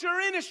work that you're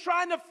in is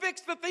trying to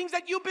fix the things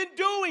that you've been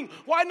doing.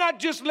 Why not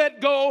just let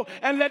go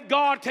and let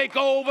God take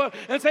over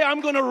and say,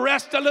 I'm going to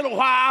rest a little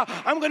while.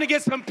 I'm going to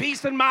get some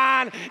peace in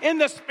mind in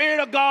the Spirit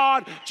of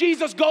God.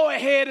 Jesus, go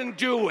ahead and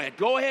do it.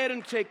 Go ahead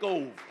and take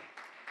over.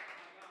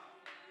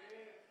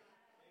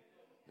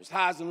 There's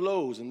highs and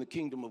lows in the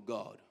kingdom of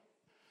God.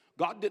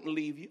 God didn't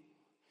leave you.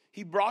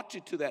 He brought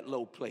you to that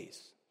low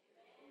place.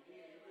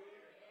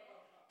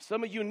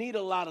 Some of you need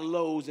a lot of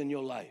lows in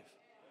your life.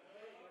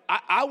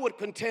 I would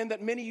contend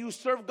that many of you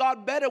serve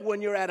God better when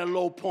you're at a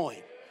low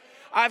point.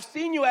 I've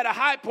seen you at a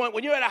high point.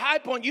 When you're at a high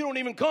point, you don't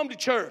even come to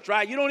church,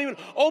 right? You don't even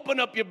open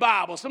up your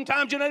Bible.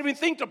 Sometimes you don't even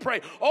think to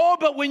pray. Oh,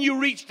 but when you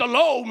reach the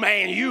low,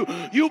 man,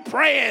 you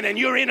praying and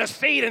you're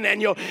interceding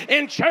and you're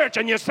in church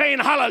and you're saying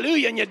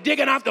hallelujah and you're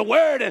digging out the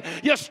word and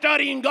you're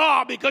studying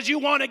God because you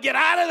want to get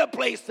out of the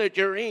place that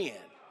you're in.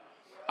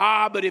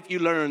 But if you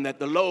learn that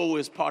the low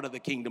is part of the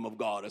kingdom of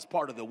God, it's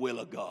part of the will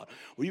of God,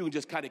 well, you can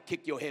just kind of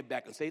kick your head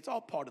back and say, it's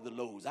all part of the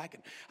lows. I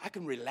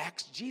can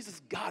relax.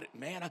 Jesus got it,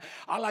 man.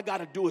 All I got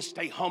to do is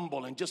stay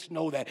humble and just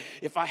know that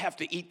if I have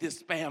to eat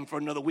this Spam for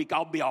another week,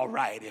 I'll be all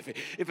right. If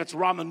it's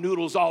ramen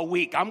noodles all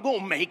week, I'm going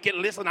to make it.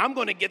 Listen, I'm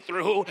going to get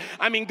through.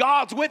 I mean,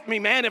 God's with me,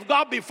 man. If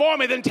God be for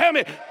me, then tell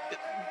me,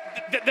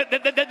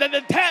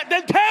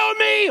 then tell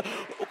me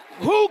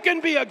who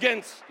can be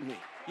against me.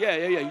 Yeah.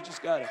 You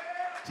just got it.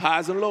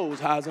 Highs and lows,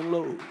 highs and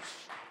lows.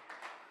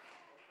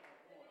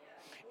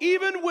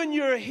 Even when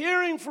you're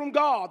hearing from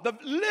God, the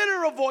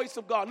literal voice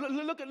of God.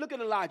 Look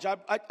at Elijah.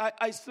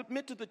 I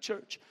submit to the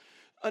church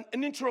an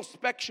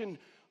introspection,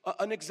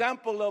 an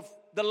example of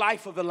the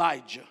life of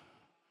Elijah.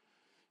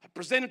 I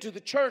present it to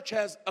the church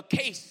as a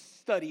case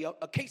study,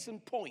 a case in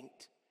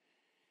point.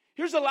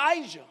 Here's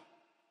Elijah.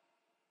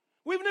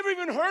 We've never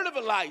even heard of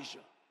Elijah.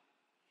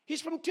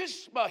 He's from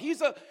Tishba.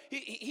 He's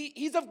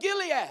of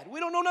Gilead. We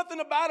don't know nothing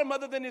about him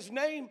other than his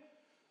name.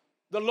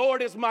 The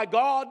Lord is my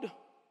God.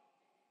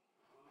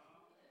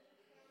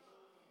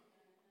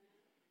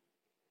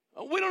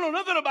 We don't know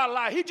nothing about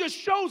Elijah. He just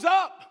shows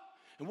up.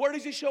 And where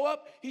does he show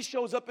up? He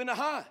shows up in a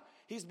high.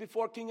 He's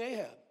before King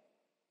Ahab,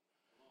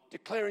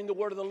 declaring the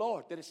word of the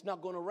Lord, that it's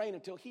not going to rain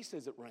until he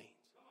says it rains.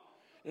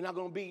 There's not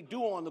going to be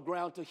dew on the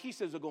ground until he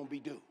says there's going to be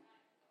dew.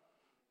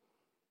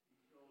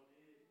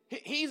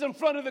 He's in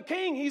front of the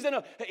king.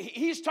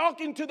 He's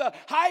talking to the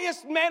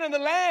highest man in the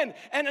land.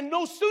 And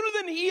no sooner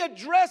than he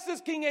addresses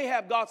King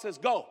Ahab, God says,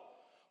 go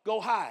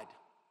hide.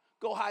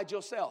 Go hide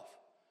yourself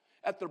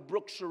at the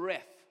brook Cherith.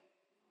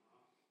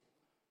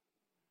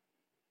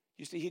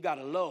 You see, he got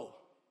a low.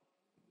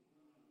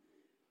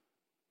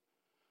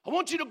 I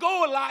want you to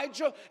go,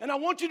 Elijah, and I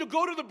want you to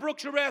go to the brook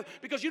Cherith,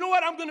 because you know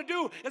what I'm going to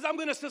do is I'm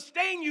going to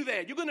sustain you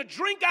there. You're going to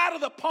drink out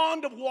of the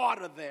pond of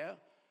water there,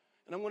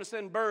 and I'm going to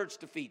send birds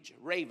to feed you,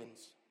 ravens.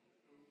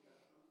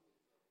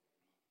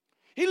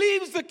 He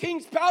leaves the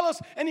king's palace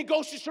and he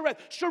goes to Cherith.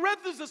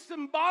 Cherith is a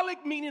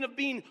symbolic meaning of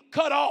being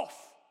cut off,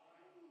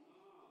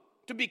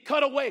 to be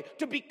cut away,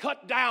 to be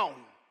cut down.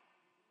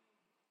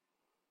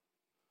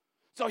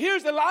 So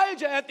here's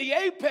Elijah at the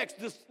apex.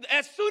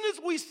 As soon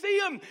as we see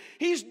him,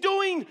 he's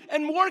doing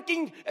and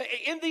working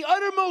in the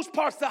uttermost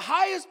parts, the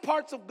highest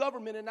parts of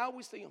government. And now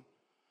we see him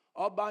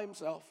all by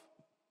himself,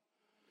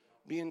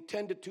 being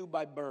tended to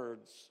by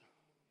birds.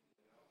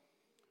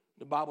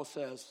 The Bible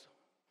says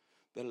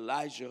that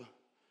Elijah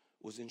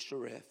was in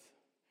Cherith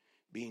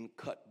being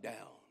cut down,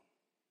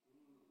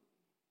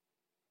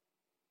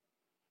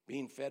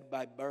 being fed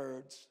by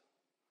birds,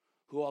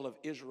 who all of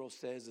Israel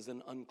says is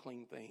an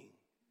unclean thing.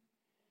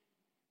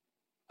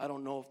 I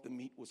don't know if the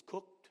meat was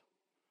cooked.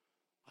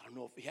 I don't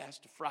know if he has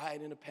to fry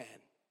it in a pan.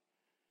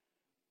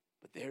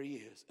 But there he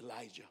is,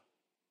 Elijah.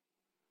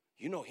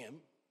 You know him.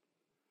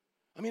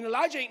 I mean,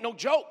 Elijah ain't no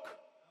joke.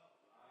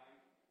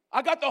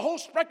 I got the whole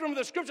spectrum of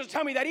the scriptures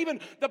tell me that even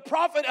the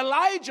prophet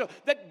Elijah,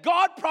 that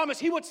God promised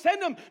he would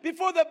send him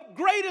before the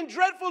great and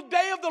dreadful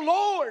day of the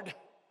Lord.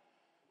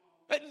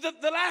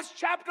 The last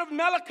chapter of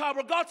Malachi,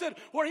 where God said,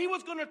 where he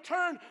was going to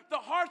turn the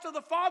hearts of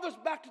the fathers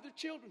back to the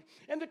children,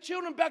 and the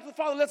children back to the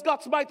father, lest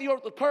God smite the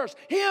earth with a curse.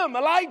 Him,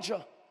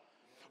 Elijah.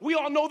 We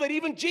all know that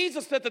even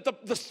Jesus said that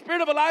the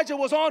spirit of Elijah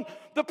was on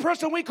the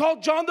person we call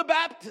John the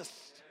Baptist.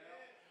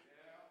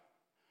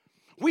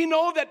 We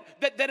know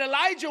that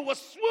Elijah was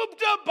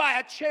swooped up by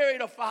a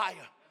chariot of fire.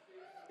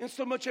 And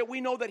so much that we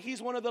know that he's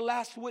one of the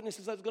last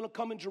witnesses that's going to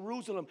come in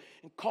Jerusalem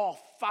and call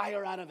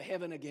fire out of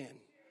heaven again.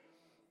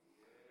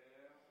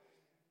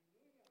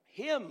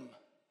 Him,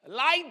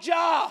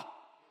 Elijah,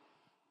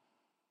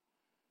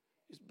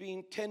 is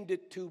being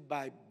tended to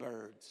by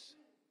birds.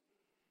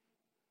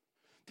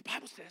 The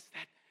Bible says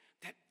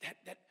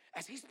that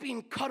as he's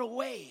being cut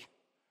away,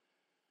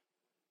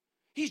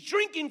 he's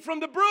drinking from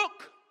the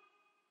brook.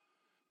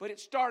 But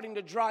it's starting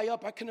to dry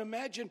up. I can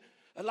imagine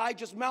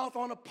Elijah's mouth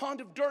on a pond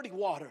of dirty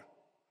water.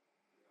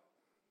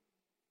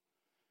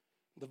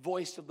 The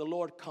voice of the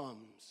Lord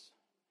comes.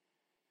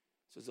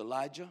 Says,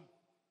 Elijah,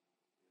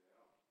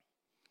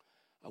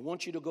 I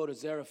want you to go to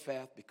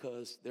Zarephath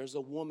because there's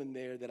a woman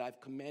there that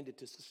I've commanded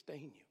to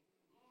sustain you.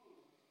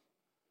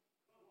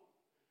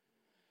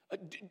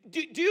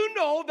 Do you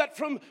know that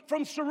from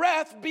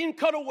Sereth being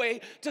cut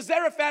away to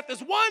Zarephath is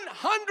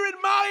 100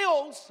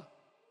 miles?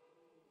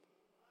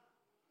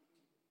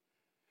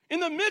 In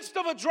the midst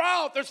of a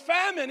drought, there's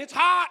famine, it's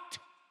hot.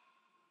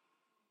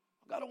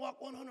 I've got to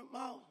walk 100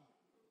 miles.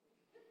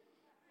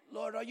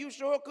 Lord, are you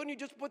sure? Couldn't you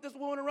just put this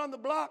woman around the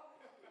block?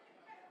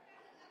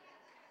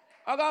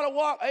 I got to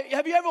walk.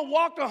 Have you ever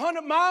walked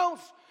 100 miles?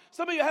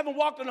 Some of you haven't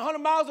walked 100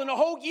 miles in a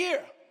whole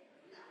year.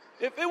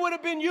 If it would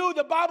have been you,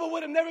 the Bible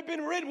would have never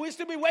been written. We'd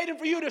still be waiting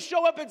for you to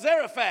show up at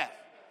Zarephath.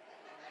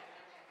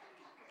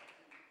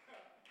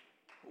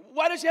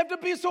 Why does she have to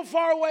be so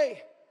far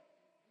away?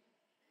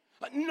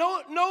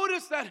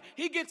 Notice that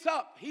he gets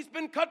up. He's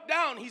been cut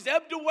down. He's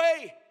ebbed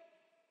away.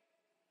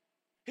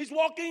 He's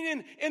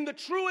walking in the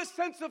truest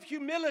sense of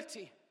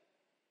humility.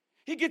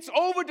 He gets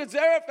over to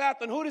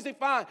Zarephath, and who does he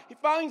find? He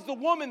finds the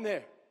woman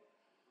there.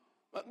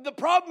 The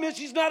problem is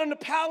she's not in the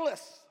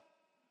palace.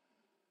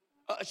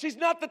 She's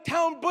not the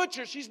town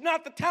butcher. She's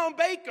not the town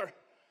baker.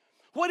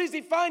 What does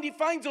he find? He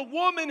finds a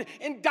woman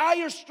in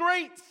dire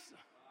straits.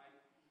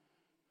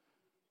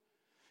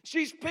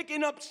 She's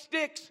picking up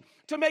sticks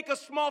to make a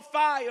small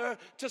fire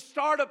to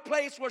start a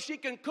place where she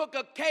can cook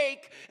a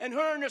cake, and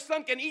her and her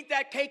son can eat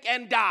that cake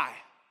and die.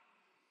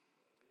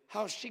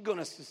 How's she going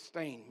to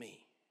sustain me?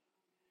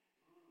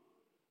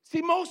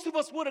 See, most of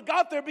us would have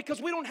got there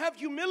because we don't have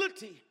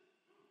humility.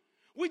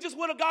 We just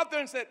would have got there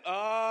and said,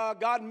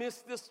 God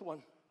missed this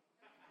one.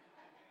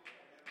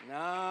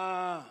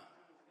 Nah.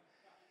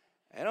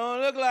 It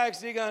don't look like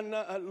she got,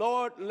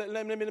 Lord,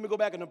 let me go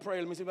back into prayer.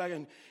 Let me see if I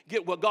can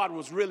get what God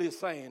was really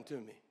saying to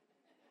me.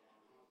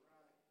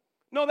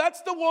 No,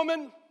 that's the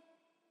woman.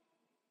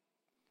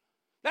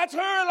 That's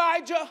her,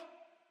 Elijah.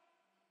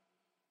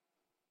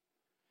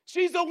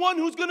 She's the one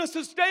who's going to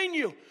sustain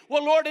you.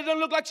 Well, Lord, it doesn't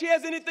look like she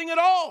has anything at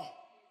all.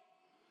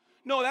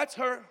 No, that's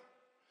her.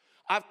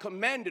 I've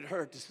commanded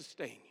her to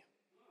sustain you.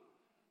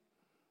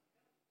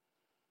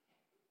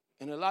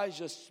 And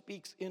Elijah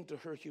speaks into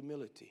her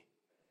humility.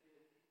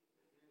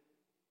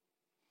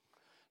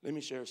 Let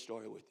me share a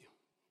story with you.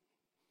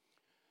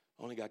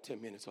 I only got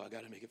 10 minutes, so I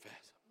got to make it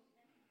fast.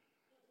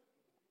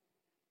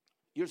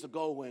 Years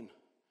ago, when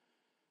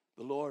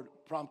the Lord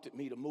prompted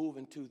me to move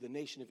into the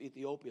nation of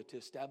Ethiopia to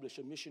establish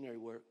a missionary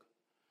work,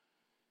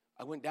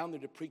 I went down there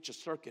to preach a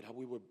circuit.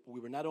 We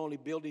were not only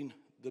building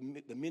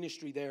the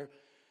ministry there,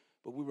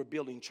 but we were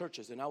building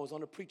churches, and I was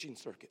on a preaching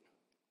circuit.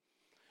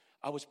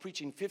 I was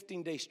preaching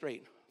 15 days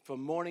straight,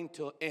 from morning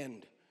till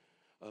end.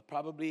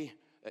 Probably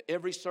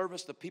every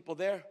service, the people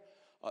there,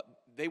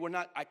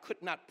 I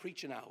could not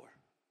preach an hour.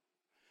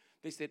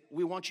 They said,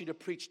 we want you to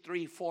preach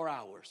 3-4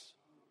 hours.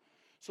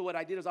 So what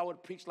I did is I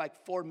would preach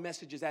like 4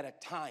 messages at a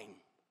time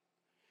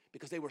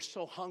because they were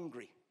so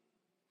hungry.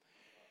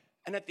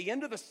 And at the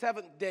end of the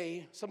 7th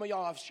day, some of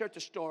y'all have shared the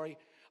story,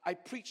 I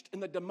preached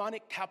in the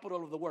demonic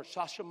capital of the world,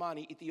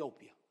 Shashamane,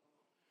 Ethiopia.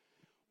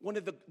 One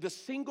of the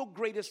single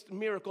greatest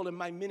miracle in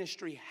my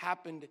ministry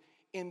happened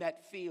in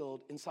that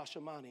field in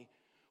Shashamane,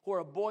 where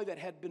a boy that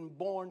had been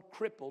born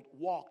crippled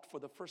walked for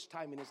the first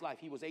time in his life.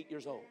 He was 8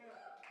 years old.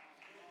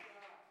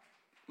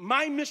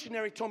 My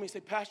missionary told me, he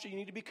said, Pastor, you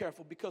need to be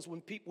careful because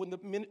when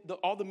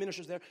all the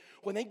ministers there,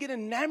 when they get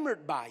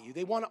enamored by you,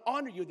 they want to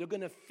honor you, they're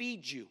going to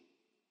feed you.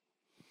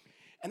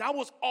 And I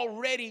was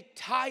already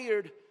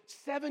tired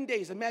 7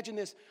 days. Imagine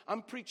this.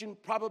 I'm preaching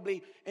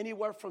probably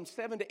anywhere from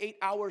 7 to 8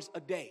 hours a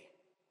day.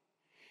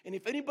 And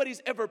if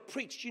anybody's ever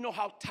preached, you know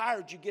how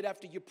tired you get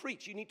after you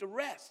preach. You need to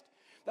rest.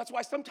 That's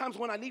why sometimes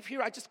when I leave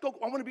here, I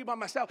want to be by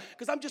myself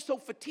because I'm just so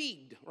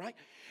fatigued, right?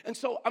 And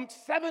so I'm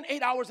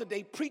 7-8 hours a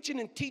day preaching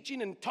and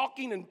teaching and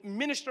talking and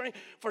ministering.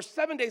 For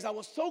 7 days, I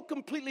was so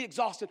completely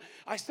exhausted.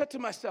 I said to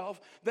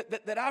myself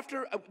that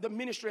after the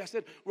ministry, I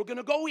said, we're going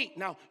to go eat.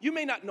 Now, you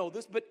may not know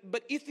this,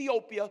 but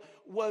Ethiopia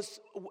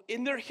was,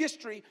 in their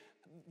history,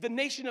 the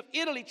nation of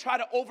Italy tried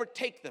to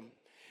overtake them.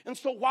 And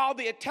so while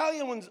the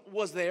Italian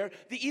was there,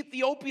 the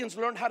Ethiopians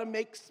learned how to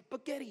make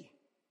spaghetti.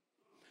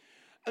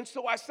 And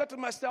so I said to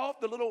myself,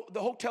 the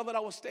hotel that I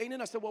was staying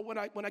in, I said, well,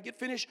 when I get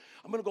finished,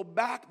 I'm going to go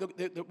back.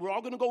 We're all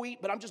going to go eat,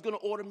 but I'm just going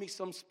to order me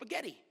some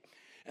spaghetti.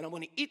 And I'm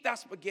going to eat that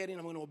spaghetti, and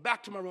I'm going to go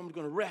back to my room. I'm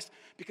going to rest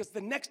because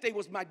the next day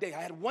was my day.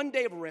 I had 1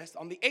 day of rest.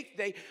 On the 8th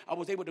day, I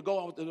was able to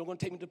go. They were going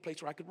to take me to a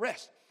place where I could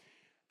rest.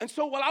 And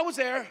so while I was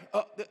there,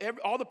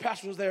 all the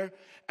pastors was there,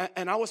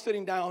 and I was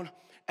sitting down,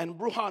 and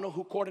Bruhano,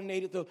 who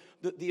coordinated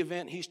the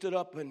event, he stood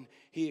up and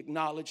he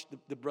acknowledged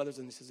the brothers,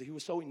 and he says he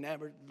was so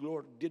enamored. The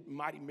Lord did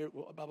mighty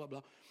miracles, blah, blah,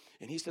 blah.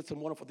 And he said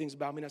some wonderful things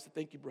about me, and I said,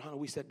 thank you, Bruhano.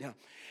 We sat down.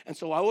 And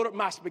so I ordered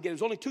my spaghetti.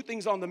 There's only 2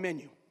 things on the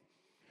menu.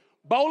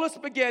 Bowl of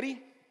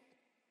spaghetti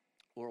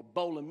or a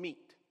bowl of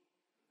meat.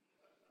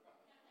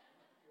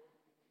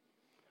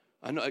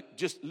 I know,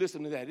 just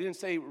listen to that. It didn't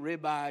say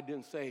ribeye, it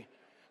didn't say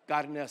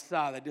carne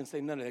asada, it didn't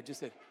say none of that. It just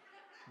said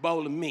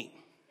bowl of meat.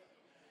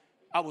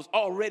 I was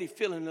already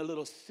feeling a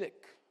little sick.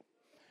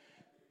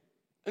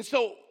 And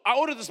so I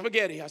ordered the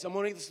spaghetti. I said, I'm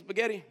going to eat the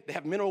spaghetti. They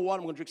have mineral water.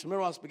 I'm going to drink some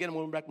mineral water, spaghetti. I'm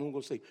going back and I'm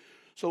going to go sleep.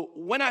 So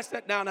when I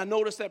sat down, I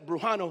noticed that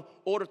Bruhano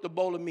ordered the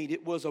bowl of meat.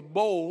 It was a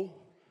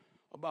bowl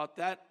about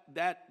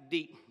that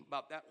deep,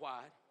 about that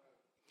wide.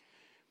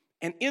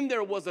 And in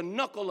there was a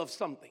knuckle of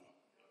something.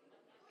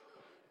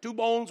 2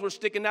 bones were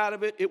sticking out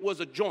of it. It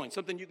was a joint,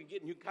 something you could get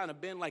and you kind of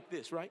bend like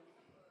this, right?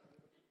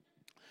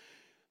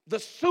 The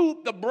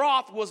soup, the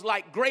broth was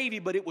like gravy,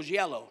 but it was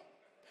yellow.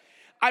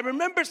 I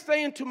remember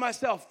saying to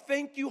myself,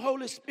 thank you,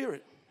 Holy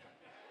Spirit,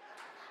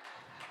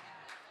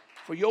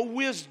 for your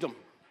wisdom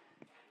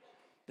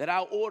that I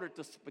ordered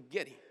the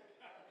spaghetti.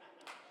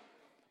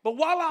 But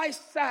while I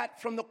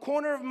sat, from the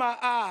corner of my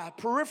eye,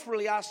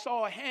 peripherally, I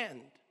saw a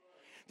hand.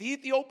 The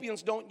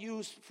Ethiopians don't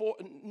use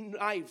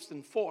knives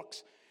and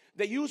forks.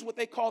 They use what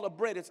they call a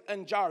bread. It's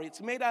anjari.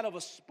 It's made out of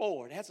a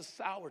spore. It has a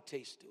sour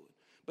taste to it,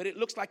 but it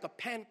looks like a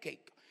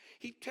pancake.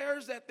 He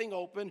tears that thing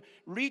open,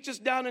 reaches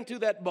down into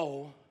that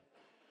bowl,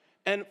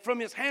 and from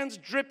his hands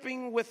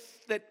dripping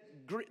with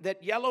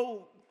that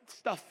yellow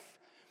stuff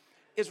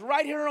is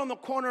right here on the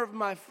corner of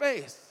my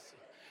face.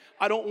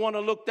 I don't want to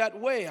look that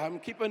way. I'm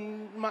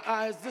keeping my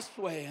eyes this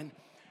way. And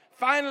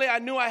finally, I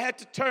knew I had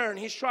to turn.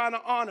 He's trying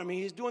to honor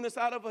me. He's doing this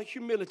out of a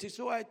humility.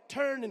 So I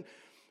turned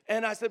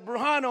and I said,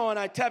 Bruhano, and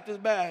I tapped his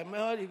back.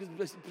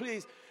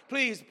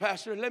 Please,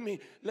 Pastor, let me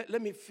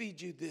feed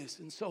you this.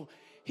 And so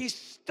he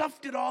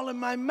stuffed it all in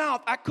my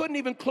mouth. I couldn't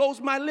even close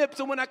my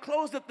lips. And when I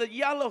closed it, the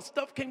yellow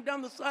stuff came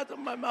down the sides of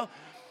my mouth.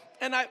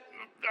 And I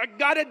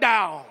got it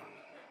down.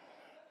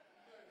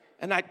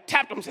 And I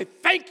tapped him and said,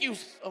 thank you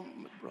so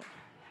much, brother.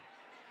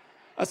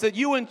 I said,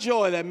 you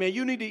enjoy that, man.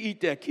 You need to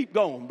eat that. Keep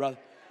going, brother.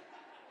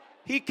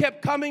 He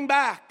kept coming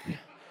back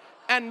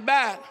and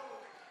back.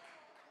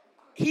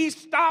 He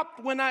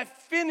stopped when I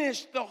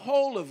finished the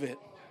whole of it.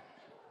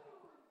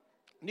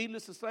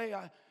 Needless to say,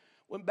 I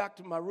went back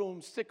to my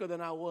room sicker than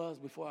I was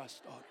before I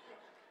started.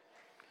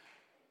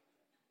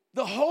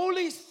 The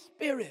Holy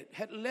Spirit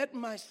had led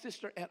my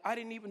sister, and I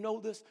didn't even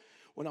know this.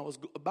 When I was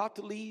about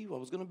to leave, I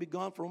was going to be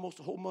gone for almost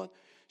a whole month.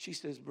 She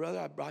says, brother,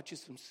 I brought you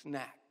some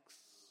snacks.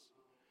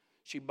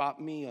 She bought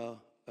me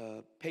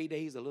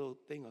paydays, a little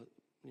thing,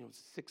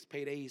 6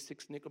 paydays,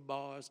 6 Snicker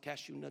bars,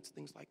 cashew nuts,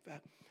 things like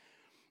that.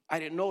 I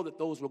didn't know that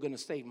those were going to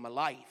save my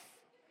life.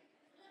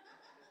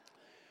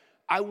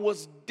 I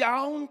was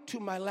down to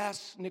my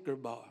last Snicker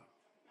bar.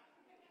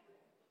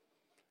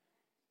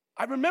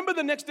 I remember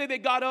the next day they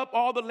got up,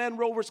 all the Land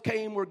Rovers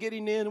came, we're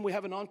getting in, and we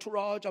have an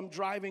entourage, I'm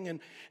driving,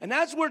 and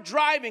as we're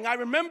driving, I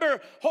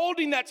remember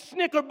holding that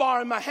Snicker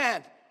bar in my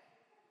hand.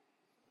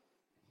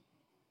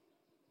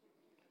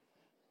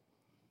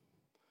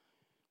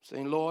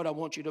 Saying, Lord, I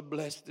want you to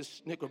bless this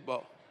Snicker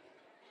bar.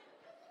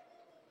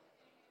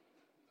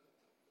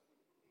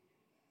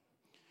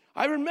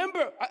 I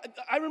remember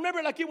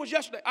like it was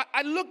yesterday.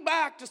 I look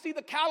back to see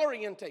the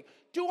calorie intake,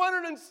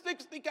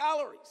 260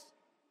 calories.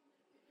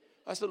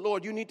 I said,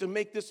 Lord, you need to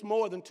make this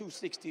more than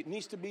 260. It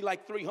needs to be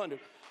like 300.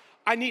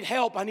 I need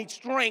help. I need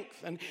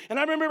strength. And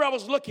I remember I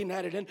was looking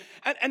at it. And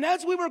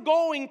as we were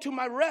going to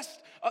my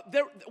rest,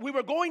 we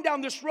were going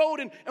down this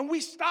road, and we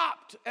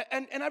stopped.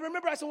 And I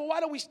remember I said, well, why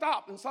do we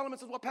stop? And Solomon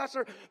says, well,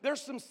 Pastor,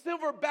 there's some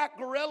silverback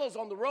gorillas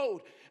on the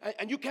road,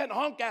 and you can't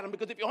honk at them,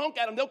 because if you honk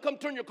at them, they'll come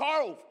turn your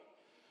car over.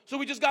 So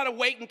we just got to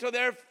wait until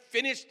they're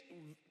finished,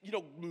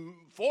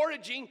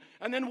 foraging,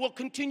 and then we'll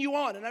continue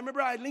on. And I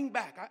remember I leaned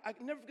back. I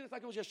can never forget this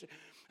like it was yesterday.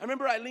 I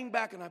remember I leaned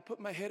back and I put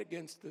my head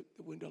against the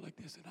window like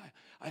this, and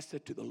I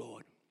said to the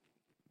Lord,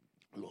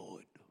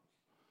 Lord,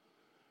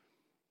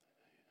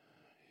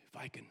 if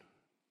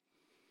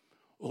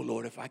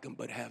I can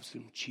but have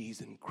some cheese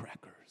and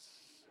crackers.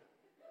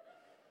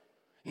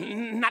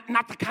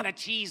 Not the kind of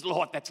cheese,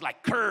 Lord, that's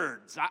like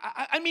curds.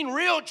 I mean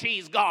real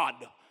cheese, God.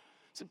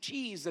 Some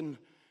cheese and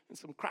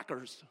some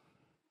crackers.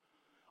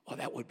 Oh,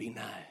 that would be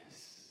nice.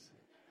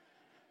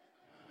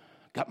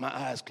 Got my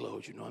eyes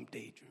closed, I'm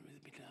daydreaming.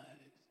 It'd be nice.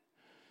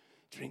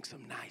 Drink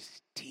some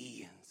nice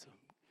tea and some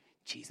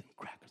cheese and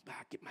crackers. But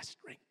I get my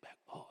strength back.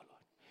 Oh, Lord.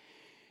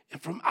 And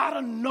from out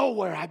of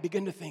nowhere, I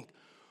begin to think,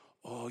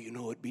 oh,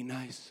 it'd be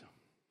nice.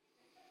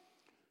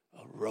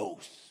 A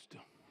roast.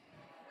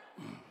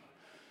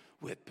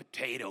 With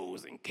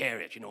potatoes and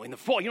carrots, in the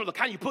foil. The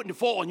kind you put in the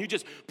foil, and you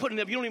just put in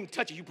there. You don't even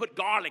touch it. You put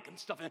garlic and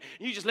stuff in it.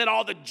 And you just let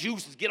all the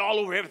juices get all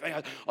over everything.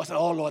 I said,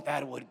 oh, Lord,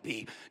 that would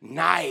be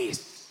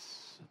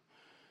nice.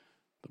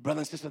 But brother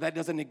and sister, that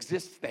doesn't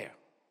exist there.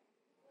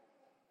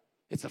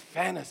 It's a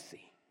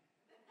fantasy.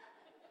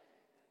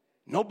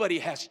 Nobody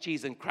has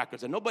cheese and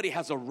crackers, and nobody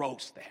has a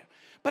roast there.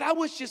 But I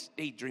was just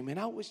daydreaming.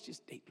 Lord,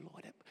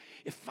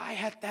 if I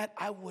had that,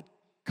 I would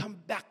come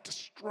back to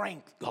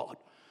strength, God.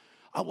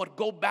 I would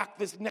go back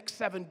this next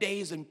 7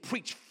 days and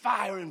preach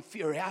fire and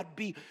fury. I'd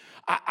be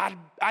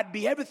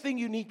everything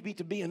you need me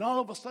to be. And all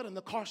of a sudden,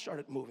 the car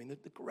started moving.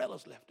 The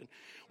gorillas left, and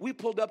we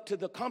pulled up to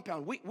the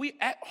compound. We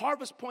at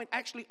Harvest Point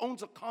actually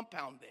owns a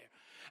compound there.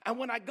 And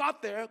when I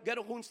got there,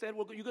 Gedahun said,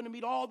 well, you're going to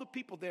meet all the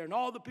people there and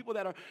all the people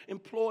that are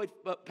employed,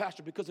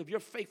 Pastor, because of your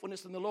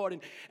faithfulness in the Lord.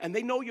 And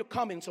they know you're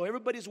coming, so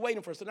everybody's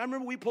waiting for us. And I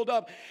remember we pulled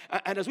up,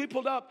 and as we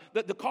pulled up,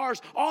 the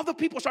cars, all the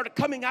people started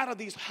coming out of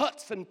these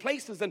huts and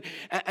places, and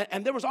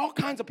there was all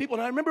kinds of people.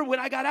 And I remember when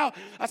I got out,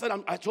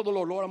 I told the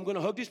Lord, I'm going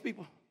to hug these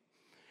people.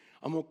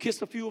 I'm going to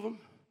kiss a few of them.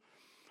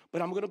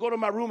 but I'm going to go to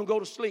my room and go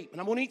to sleep, and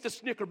I'm going to eat the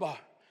Snicker bar.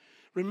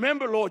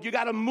 Remember, Lord, you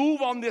got to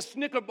move on this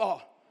Snicker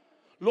bar.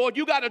 Lord,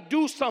 you got to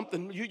do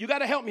something. You got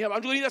to help me. I'm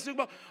going to eat that Snicker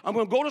bar. I'm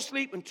going to go to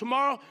sleep, and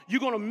tomorrow you're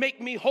going to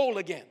make me whole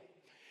again.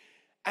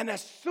 And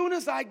as soon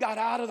as I got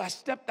out of, I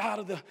stepped out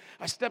of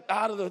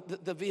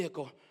the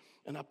vehicle,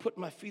 and I put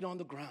my feet on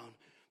the ground.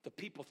 The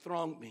people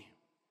thronged me.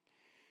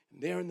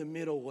 And there in the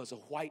middle was a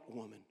white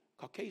woman,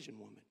 Caucasian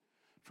woman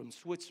from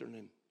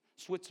Switzerland.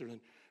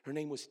 Her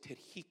name was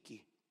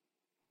Terhiki.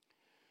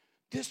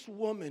 This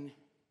woman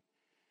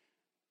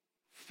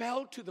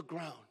fell to the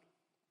ground.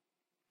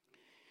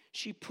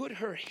 She put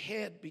her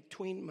head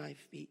between my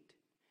feet,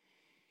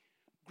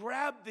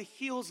 grabbed the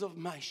heels of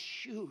my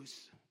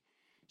shoes,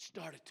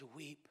 started to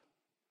weep.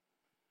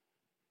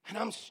 And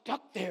I'm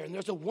stuck there, and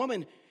there's a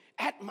woman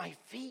at my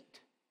feet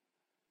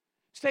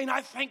saying,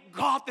 I thank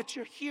God that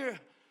you're here.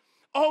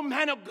 Oh,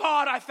 man of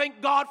God, I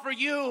thank God for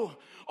you.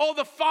 Oh,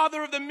 the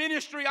father of the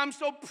ministry, I'm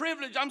so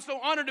privileged. I'm so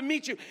honored to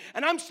meet you.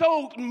 And I'm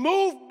so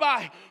moved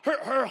by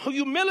her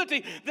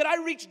humility that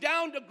I reached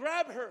down to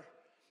grab her.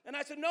 And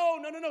I said,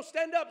 no,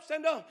 stand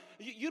up.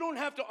 You don't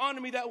have to honor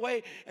me that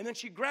way. And then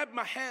she grabbed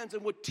my hands,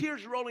 and with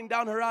tears rolling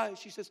down her eyes,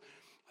 she says,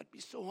 I'd be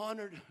so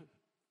honored if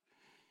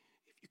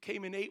you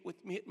came and ate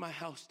with me at my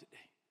house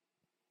today.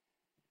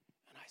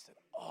 And I said,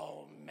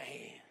 oh,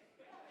 man.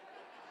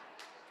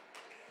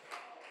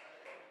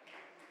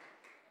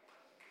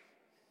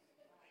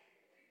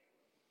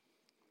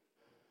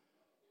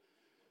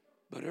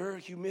 But her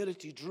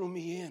humility drew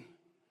me in. I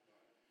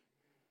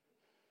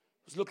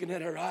was looking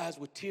at her eyes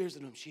with tears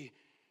in them.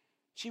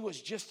 She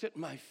was just at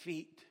my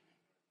feet.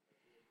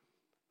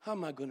 How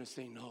am I going to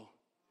say no?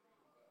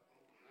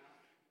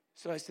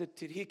 So I said,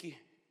 Terhiki,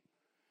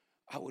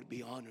 I would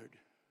be honored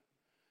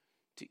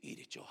to eat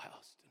at your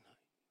house tonight.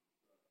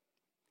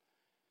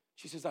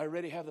 She says, I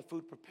already have the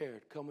food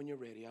prepared. Come when you're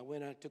ready. I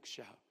went and I took a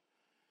shower.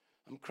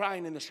 I'm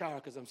crying in the shower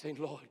because I'm saying,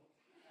 Lord,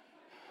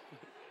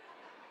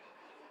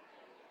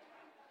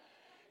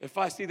 if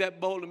I see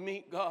that bowl of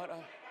meat, God,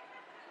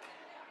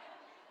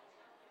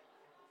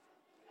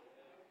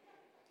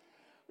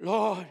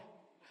 Lord,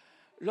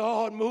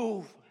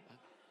 move.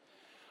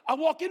 I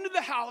walk into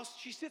the house.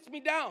 She sits me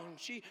down.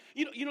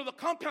 You know, the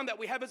compound that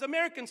we have is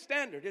American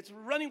standard. It's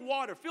running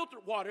water,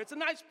 filtered water. It's a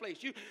nice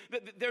place.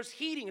 There's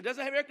heating. It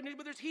doesn't have air conditioning,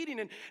 but there's heating.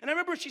 And I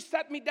remember she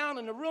sat me down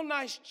in a real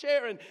nice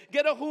chair. And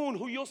Gedahun,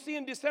 who you'll see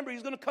in December,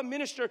 he's going to come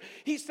minister.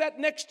 He sat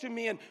next to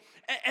me.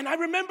 And I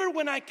remember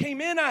when I came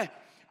in, I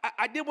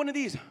did one of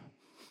these.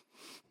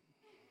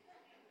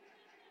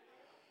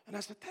 And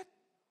I said, that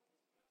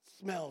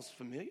smells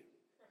familiar.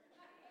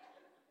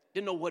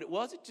 Didn't know what it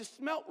was. It just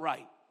smelled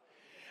right.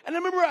 And I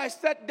remember I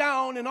sat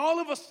down, and all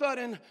of a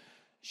sudden,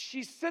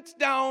 she sits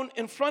down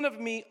in front of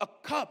me, a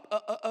cup,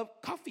 a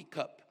coffee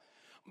cup.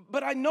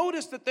 But I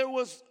noticed that there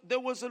was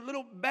a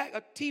little bag,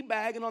 a tea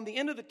bag, and on the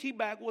end of the tea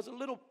bag was a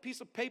little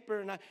piece of paper,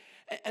 and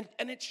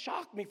it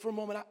shocked me for a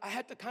moment. I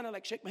had to kind of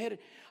like shake my head.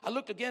 I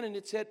looked again, and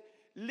it said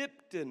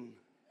Lipton.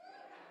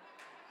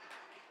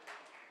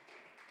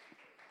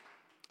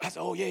 I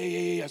said, oh,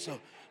 yeah. So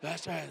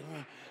that's right.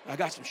 I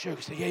got some sugar.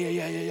 I said,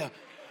 yeah.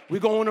 We're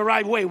going the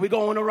right way.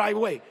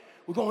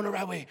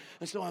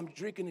 And so I'm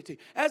drinking the tea.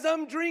 As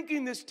I'm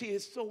drinking this tea,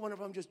 it's so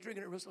wonderful. I'm just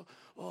drinking it. So,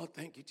 oh,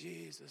 thank you,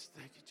 Jesus.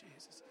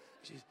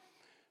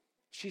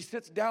 She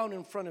sits down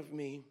in front of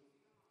me,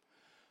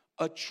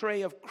 a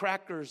tray of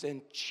crackers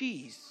and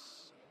cheese.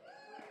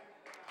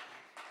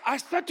 I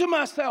said to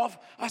myself,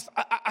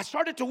 I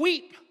started to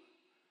weep.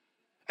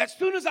 As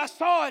soon as I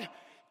saw it,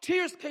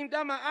 tears came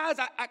down my eyes.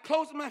 I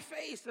closed my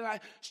face and I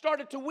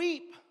started to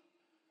weep.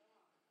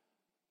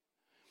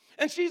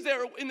 And she's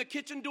there in the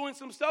kitchen doing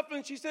some stuff,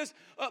 and she says,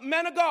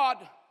 man of God,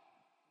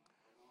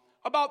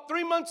 about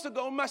 3 months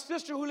ago, my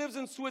sister who lives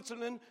in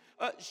Switzerland,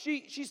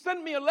 she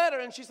sent me a letter,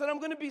 and she said, I'm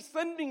going to be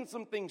sending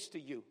some things to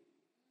you.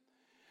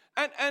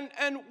 And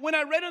when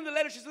I read in the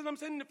letter, she says, I'm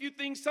sending a few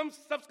things. Some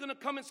stuff's going to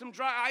come in some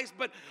dry ice,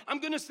 but I'm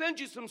going to send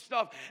you some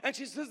stuff. And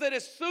she says that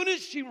as soon as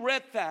she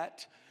read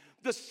that,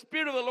 the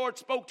Spirit of the Lord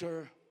spoke to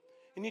her,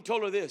 and he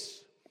told her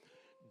this: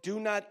 do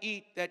not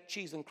eat that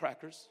cheese and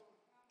crackers,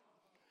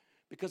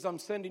 because I'm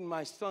sending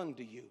my son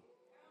to you.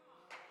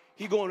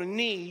 He's going to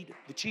need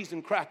the cheese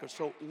and crackers.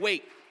 So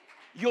wait.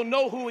 You'll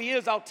know who he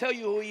is. I'll tell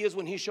you who he is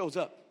when he shows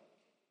up.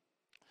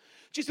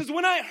 She says,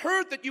 when I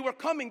heard that you were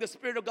coming, the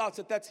Spirit of God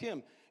said, that's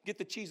him. Get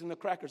the cheese and the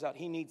crackers out.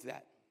 He needs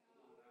that.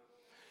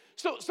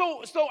 So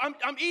I'm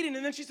eating,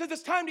 and then she says,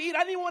 it's time to eat. I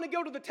didn't even want to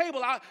go to the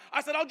table.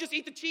 I said, I'll just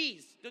eat the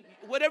cheese.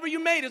 Whatever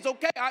you made is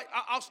okay.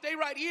 I'll stay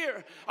right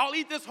here. I'll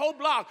eat this whole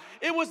block.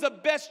 It was the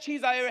best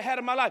cheese I ever had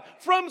in my life.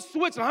 From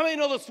Switzerland. How many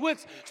know the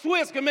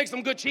Swiss can make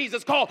some good cheese?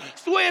 It's called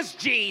Swiss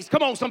cheese.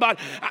 Come on, somebody.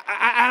 And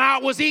I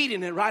was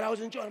eating it, right? I was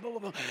enjoying it. Blah, blah,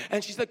 blah.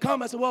 And she said,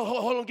 come. I said, well,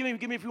 hold on.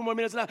 Give me a few more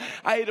minutes. And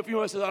I ate a few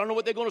more. I said, I don't know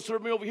what they're going to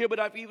serve me over here, but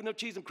I've eaten the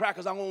cheese and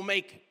crackers. I'm going to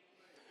make it.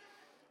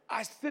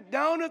 I sit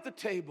down at the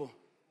table.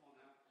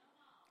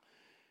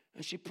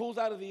 And she pulls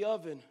out of the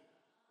oven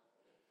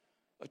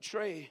a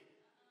tray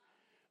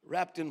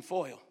wrapped in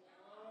foil.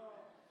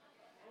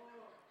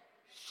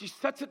 She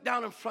sets it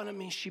down in front of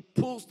me. She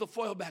pulls the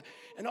foil back,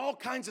 and all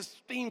kinds of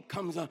steam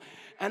comes up.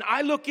 And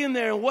I look in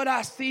there, and what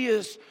I see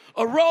is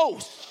a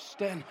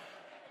roast and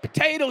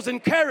potatoes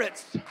and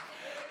carrots.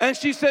 And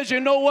she says, you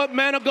know what,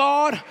 man of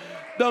God?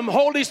 The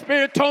Holy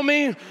Spirit told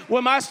me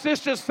when my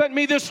sister sent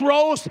me this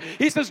roast,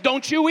 he says,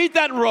 don't you eat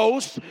that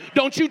roast.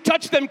 Don't you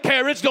touch them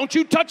carrots. Don't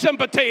you touch them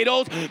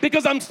potatoes,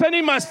 because I'm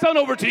sending my son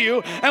over to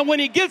you. And when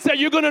he gets there,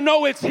 you're going to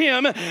know it's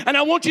him. And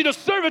I want you to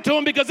serve it to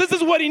him, because this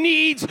is what he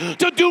needs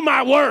to do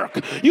my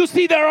work. You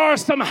see, there are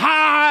some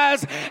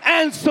highs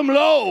and some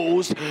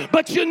lows,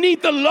 but you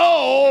need the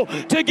low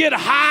to get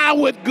high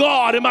with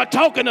God. Am I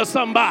talking to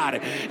somebody?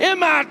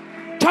 Am I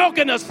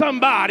talking to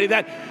somebody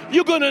that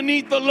you're going to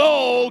need the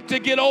low to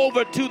get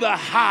over to the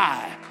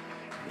high?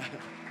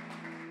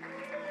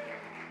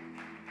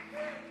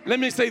 Let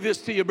me say this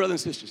to you,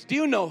 brothers and sisters. Do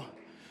you know,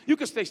 you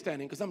can stay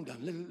standing because I'm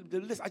done.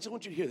 Listen, I just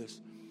want you to hear this.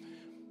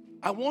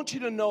 I want you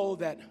to know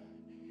that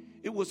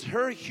it was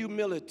her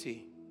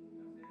humility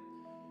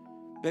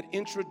that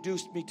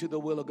introduced me to the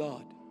will of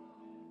God.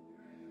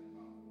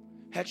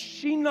 Had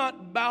she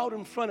not bowed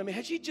in front of me,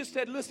 had she just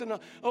said, listen,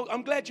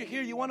 I'm glad you're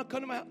here. You want to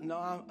come to my house?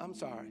 No, I'm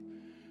sorry.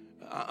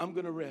 I'm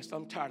going to rest.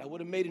 I'm tired. I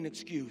would have made an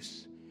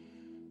excuse.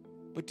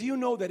 But do you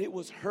know that it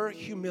was her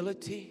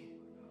humility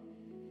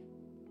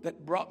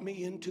that brought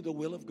me into the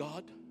will of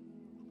God?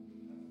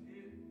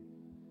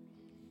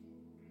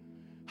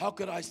 How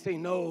could I say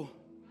no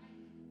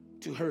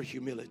to her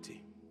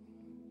humility?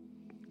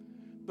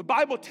 The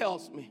Bible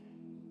tells me,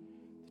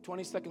 the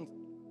 22nd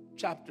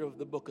chapter of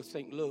the book of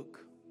St. Luke,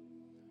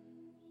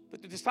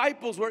 that the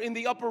disciples were in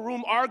the upper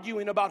room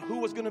arguing about who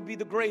was going to be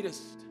the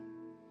greatest.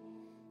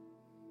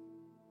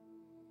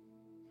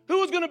 Who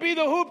was going to be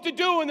the hoop to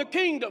do in the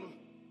kingdom?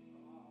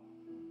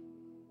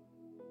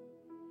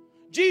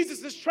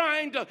 Jesus is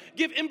trying to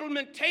give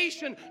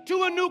implementation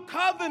to a new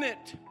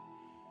covenant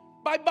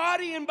by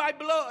body and by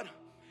blood.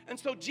 And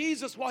so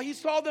Jesus, while he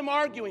saw them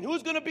arguing,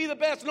 who's going to be the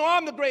best? No,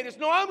 I'm the greatest.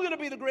 No, I'm going to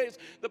be the greatest.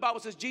 The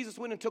Bible says Jesus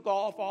went and took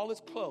off all his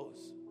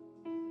clothes,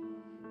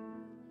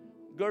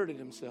 girded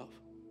himself,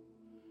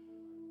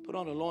 put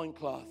on a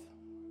loincloth,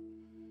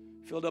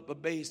 filled up a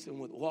basin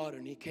with water,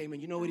 and he came,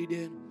 and you know what he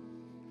did?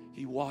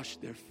 He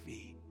washed their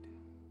feet.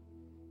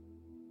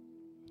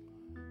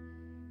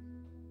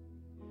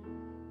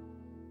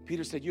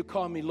 Peter said, you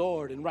call me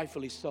Lord, and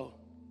rightfully so.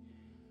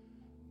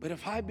 But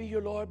if I be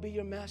your Lord, be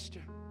your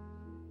master,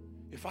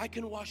 if I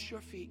can wash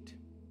your feet,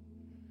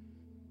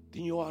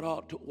 then you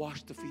ought to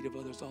wash the feet of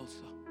others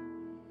also.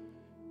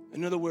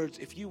 In other words,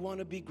 if you want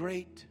to be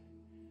great,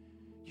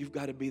 you've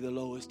got to be the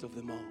lowest of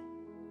them all.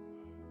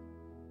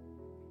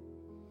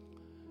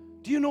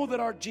 Do you know that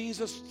our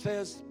Jesus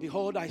says,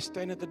 behold, I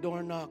stand at the door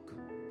and knock.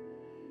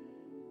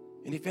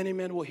 And if any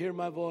man will hear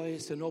my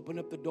voice and open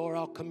up the door,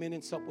 I'll come in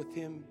and sup with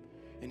him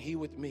and he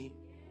with me.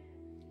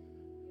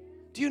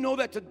 Do you know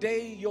that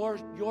today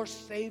your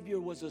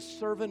Savior was a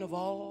servant of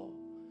all?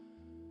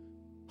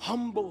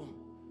 Humble,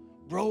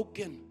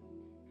 broken,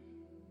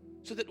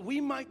 so that we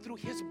might, through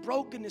his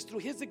brokenness, through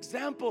his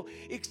example,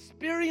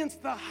 experience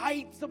the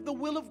heights of the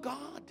will of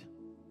God.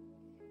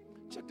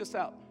 Check this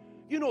out.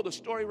 You know the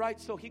story, right?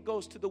 So he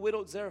goes to the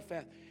widow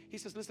Zarephath. He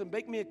says, listen,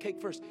 bake me a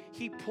cake first.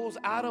 He pulls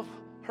out of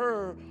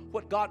her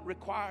what God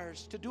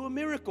requires to do a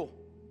miracle.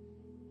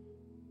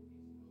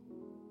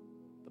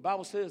 The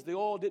Bible says the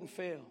oil didn't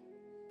fail.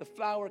 The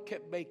flour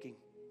kept baking.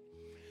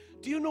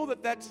 Do you know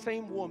that that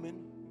same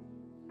woman,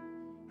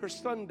 her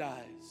son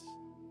dies?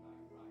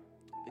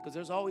 Because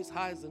there's always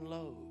highs and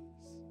lows.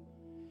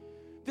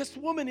 This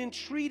woman,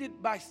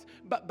 entreated by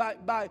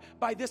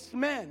this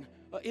man,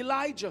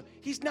 Elijah,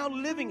 he's now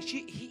living.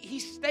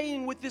 He's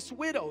staying with this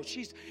widow.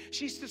 She's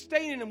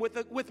sustaining him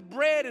with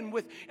bread and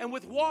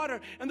with water.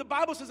 And the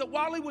Bible says that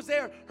while he was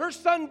there, her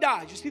son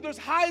died. You see, there's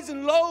highs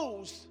and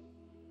lows.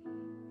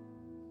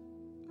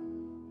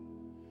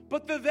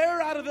 But they're there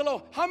out of the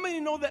low. How many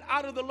know that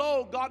out of the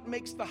low, God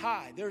makes the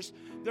high? There's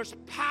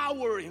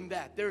power in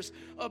that. There's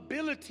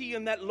ability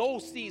in that low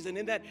season,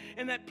 in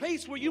that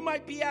place where you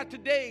might be at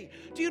today.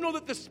 Do you know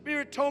that the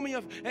Spirit told me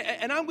of,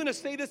 and I'm going to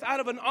say this out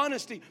of an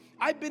honesty,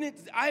 I've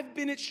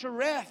been at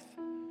Cherith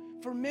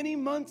for many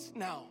months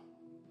now.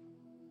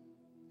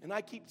 And I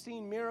keep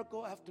seeing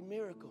miracle after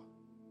miracle.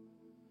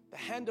 The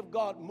hand of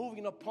God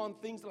moving upon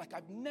things like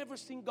I've never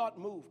seen God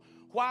move.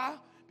 Why?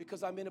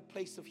 Because I'm in a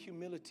place of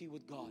humility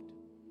with God.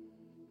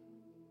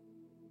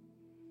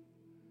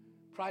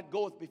 Pride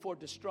goeth before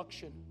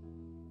destruction,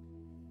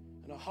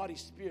 and a haughty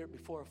spirit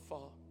before a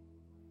fall.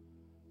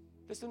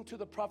 Listen to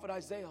the prophet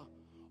Isaiah.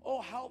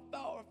 Oh, how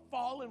thou art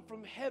fallen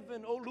from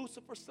heaven, O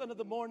Lucifer, son of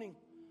the morning.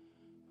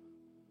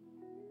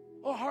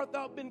 Oh, how art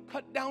thou been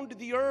cut down to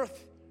the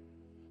earth,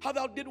 how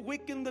thou did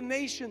weaken the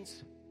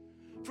nations.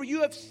 For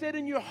you have said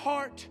in your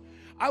heart,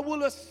 I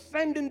will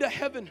ascend into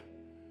heaven.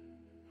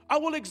 I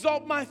will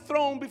exalt my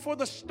throne before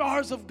the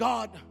stars of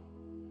God.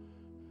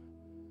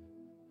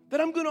 That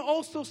I'm going to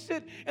also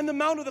sit in the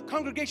mount of the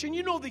congregation.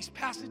 You know these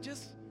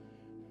passages.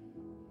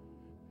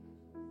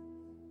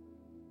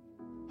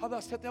 How thou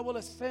said that will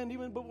ascend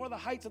even before the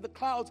heights of the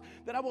clouds,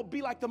 that I will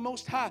be like the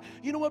Most High.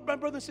 You know what, my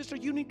brother and sister?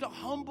 You need to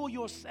humble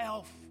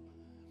yourself.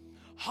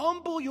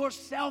 Humble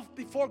yourself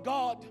before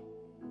God.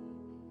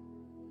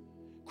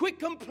 Quit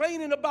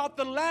complaining about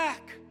the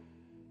lack.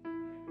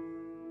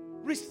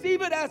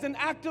 Receive it as an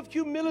act of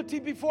humility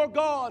before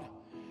God.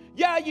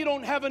 Yeah, you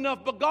don't have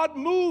enough, but God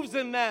moves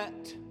in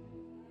that.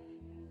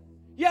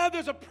 Yeah,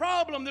 there's a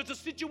problem, there's a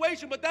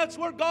situation, but that's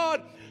where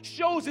God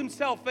shows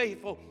himself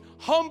faithful.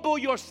 Humble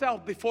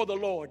yourself before the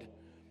Lord.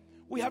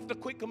 We have to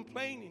quit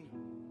complaining,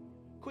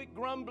 quit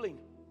grumbling,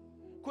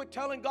 quit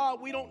telling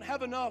God we don't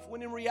have enough,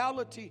 when in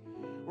reality,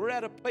 we're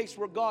at a place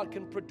where God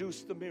can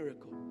produce the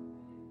miracle.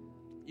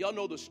 Y'all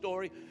know the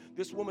story.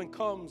 This woman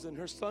comes and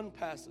her son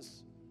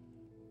passes.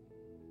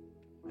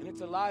 And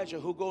it's Elijah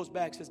who goes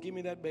back, says, give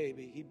me that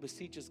baby. He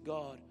beseeches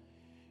God,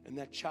 and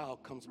that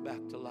child comes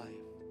back to life.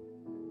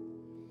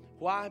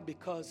 Why?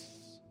 Because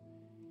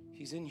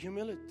he's in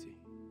humility.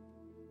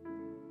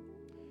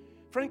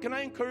 Friend, can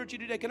I encourage you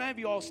today? Can I have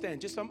you all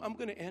stand? I'm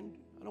going to end.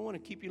 I don't want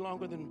to keep you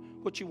longer than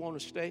what you want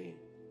to stay.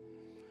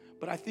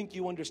 But I think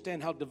you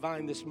understand how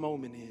divine this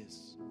moment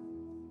is.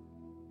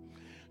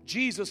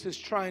 Jesus is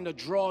trying to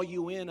draw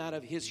you in out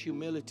of his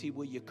humility.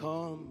 Will you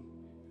come?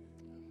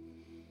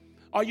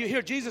 Are you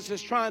here? Jesus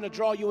is trying to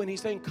draw you in.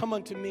 He's saying, come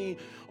unto me,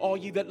 all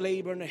ye that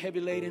labor and are heavy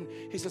laden.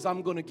 He says,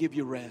 I'm going to give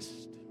you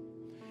rest.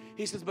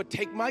 He says, but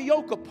take my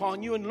yoke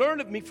upon you and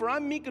learn of me, for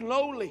I'm meek and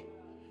lowly.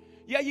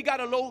 Yeah, you got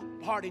a low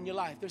part in your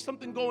life. There's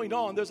something going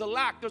on. There's a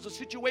lack. There's a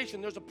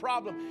situation. There's a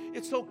problem.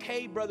 It's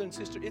okay, brother and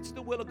sister. It's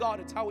the will of God.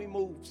 It's how he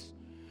moves.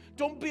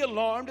 Don't be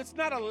alarmed. It's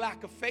not a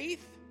lack of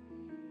faith.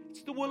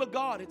 It's the will of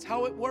God. It's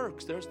how it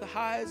works. There's the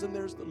highs and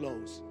there's the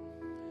lows.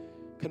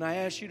 Can I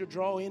ask you to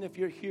draw in if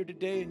you're here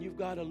today and you've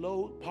got a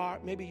low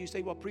part? Maybe you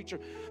say, well, preacher,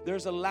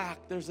 there's a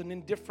lack. There's an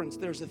indifference.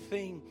 There's a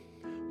thing.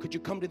 Could you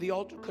come to the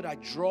altar? Could I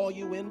draw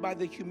you in by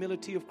the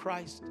humility of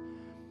Christ?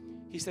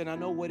 He said, I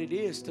know what it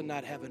is to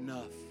not have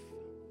enough.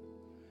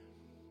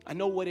 I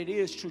know what it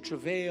is to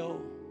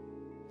travail,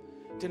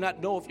 to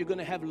not know if you're going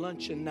to have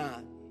lunch or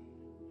not,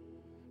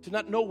 to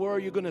not know where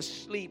you're going to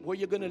sleep, where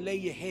you're going to lay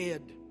your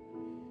head,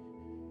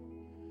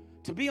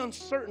 to be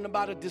uncertain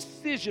about a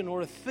decision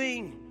or a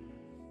thing.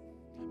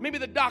 Maybe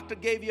the doctor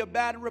gave you a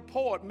bad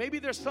report. Maybe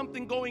there's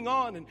something going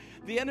on and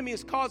the enemy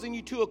is causing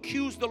you to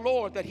accuse the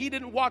Lord that he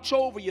didn't watch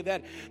over you,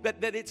 that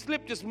it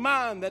slipped his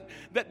mind,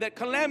 that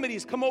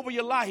calamities come over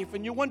your life.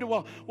 And you wonder,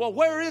 well,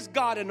 where is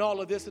God in all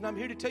of this? And I'm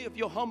here to tell you, if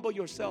you'll humble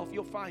yourself,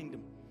 you'll find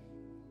him.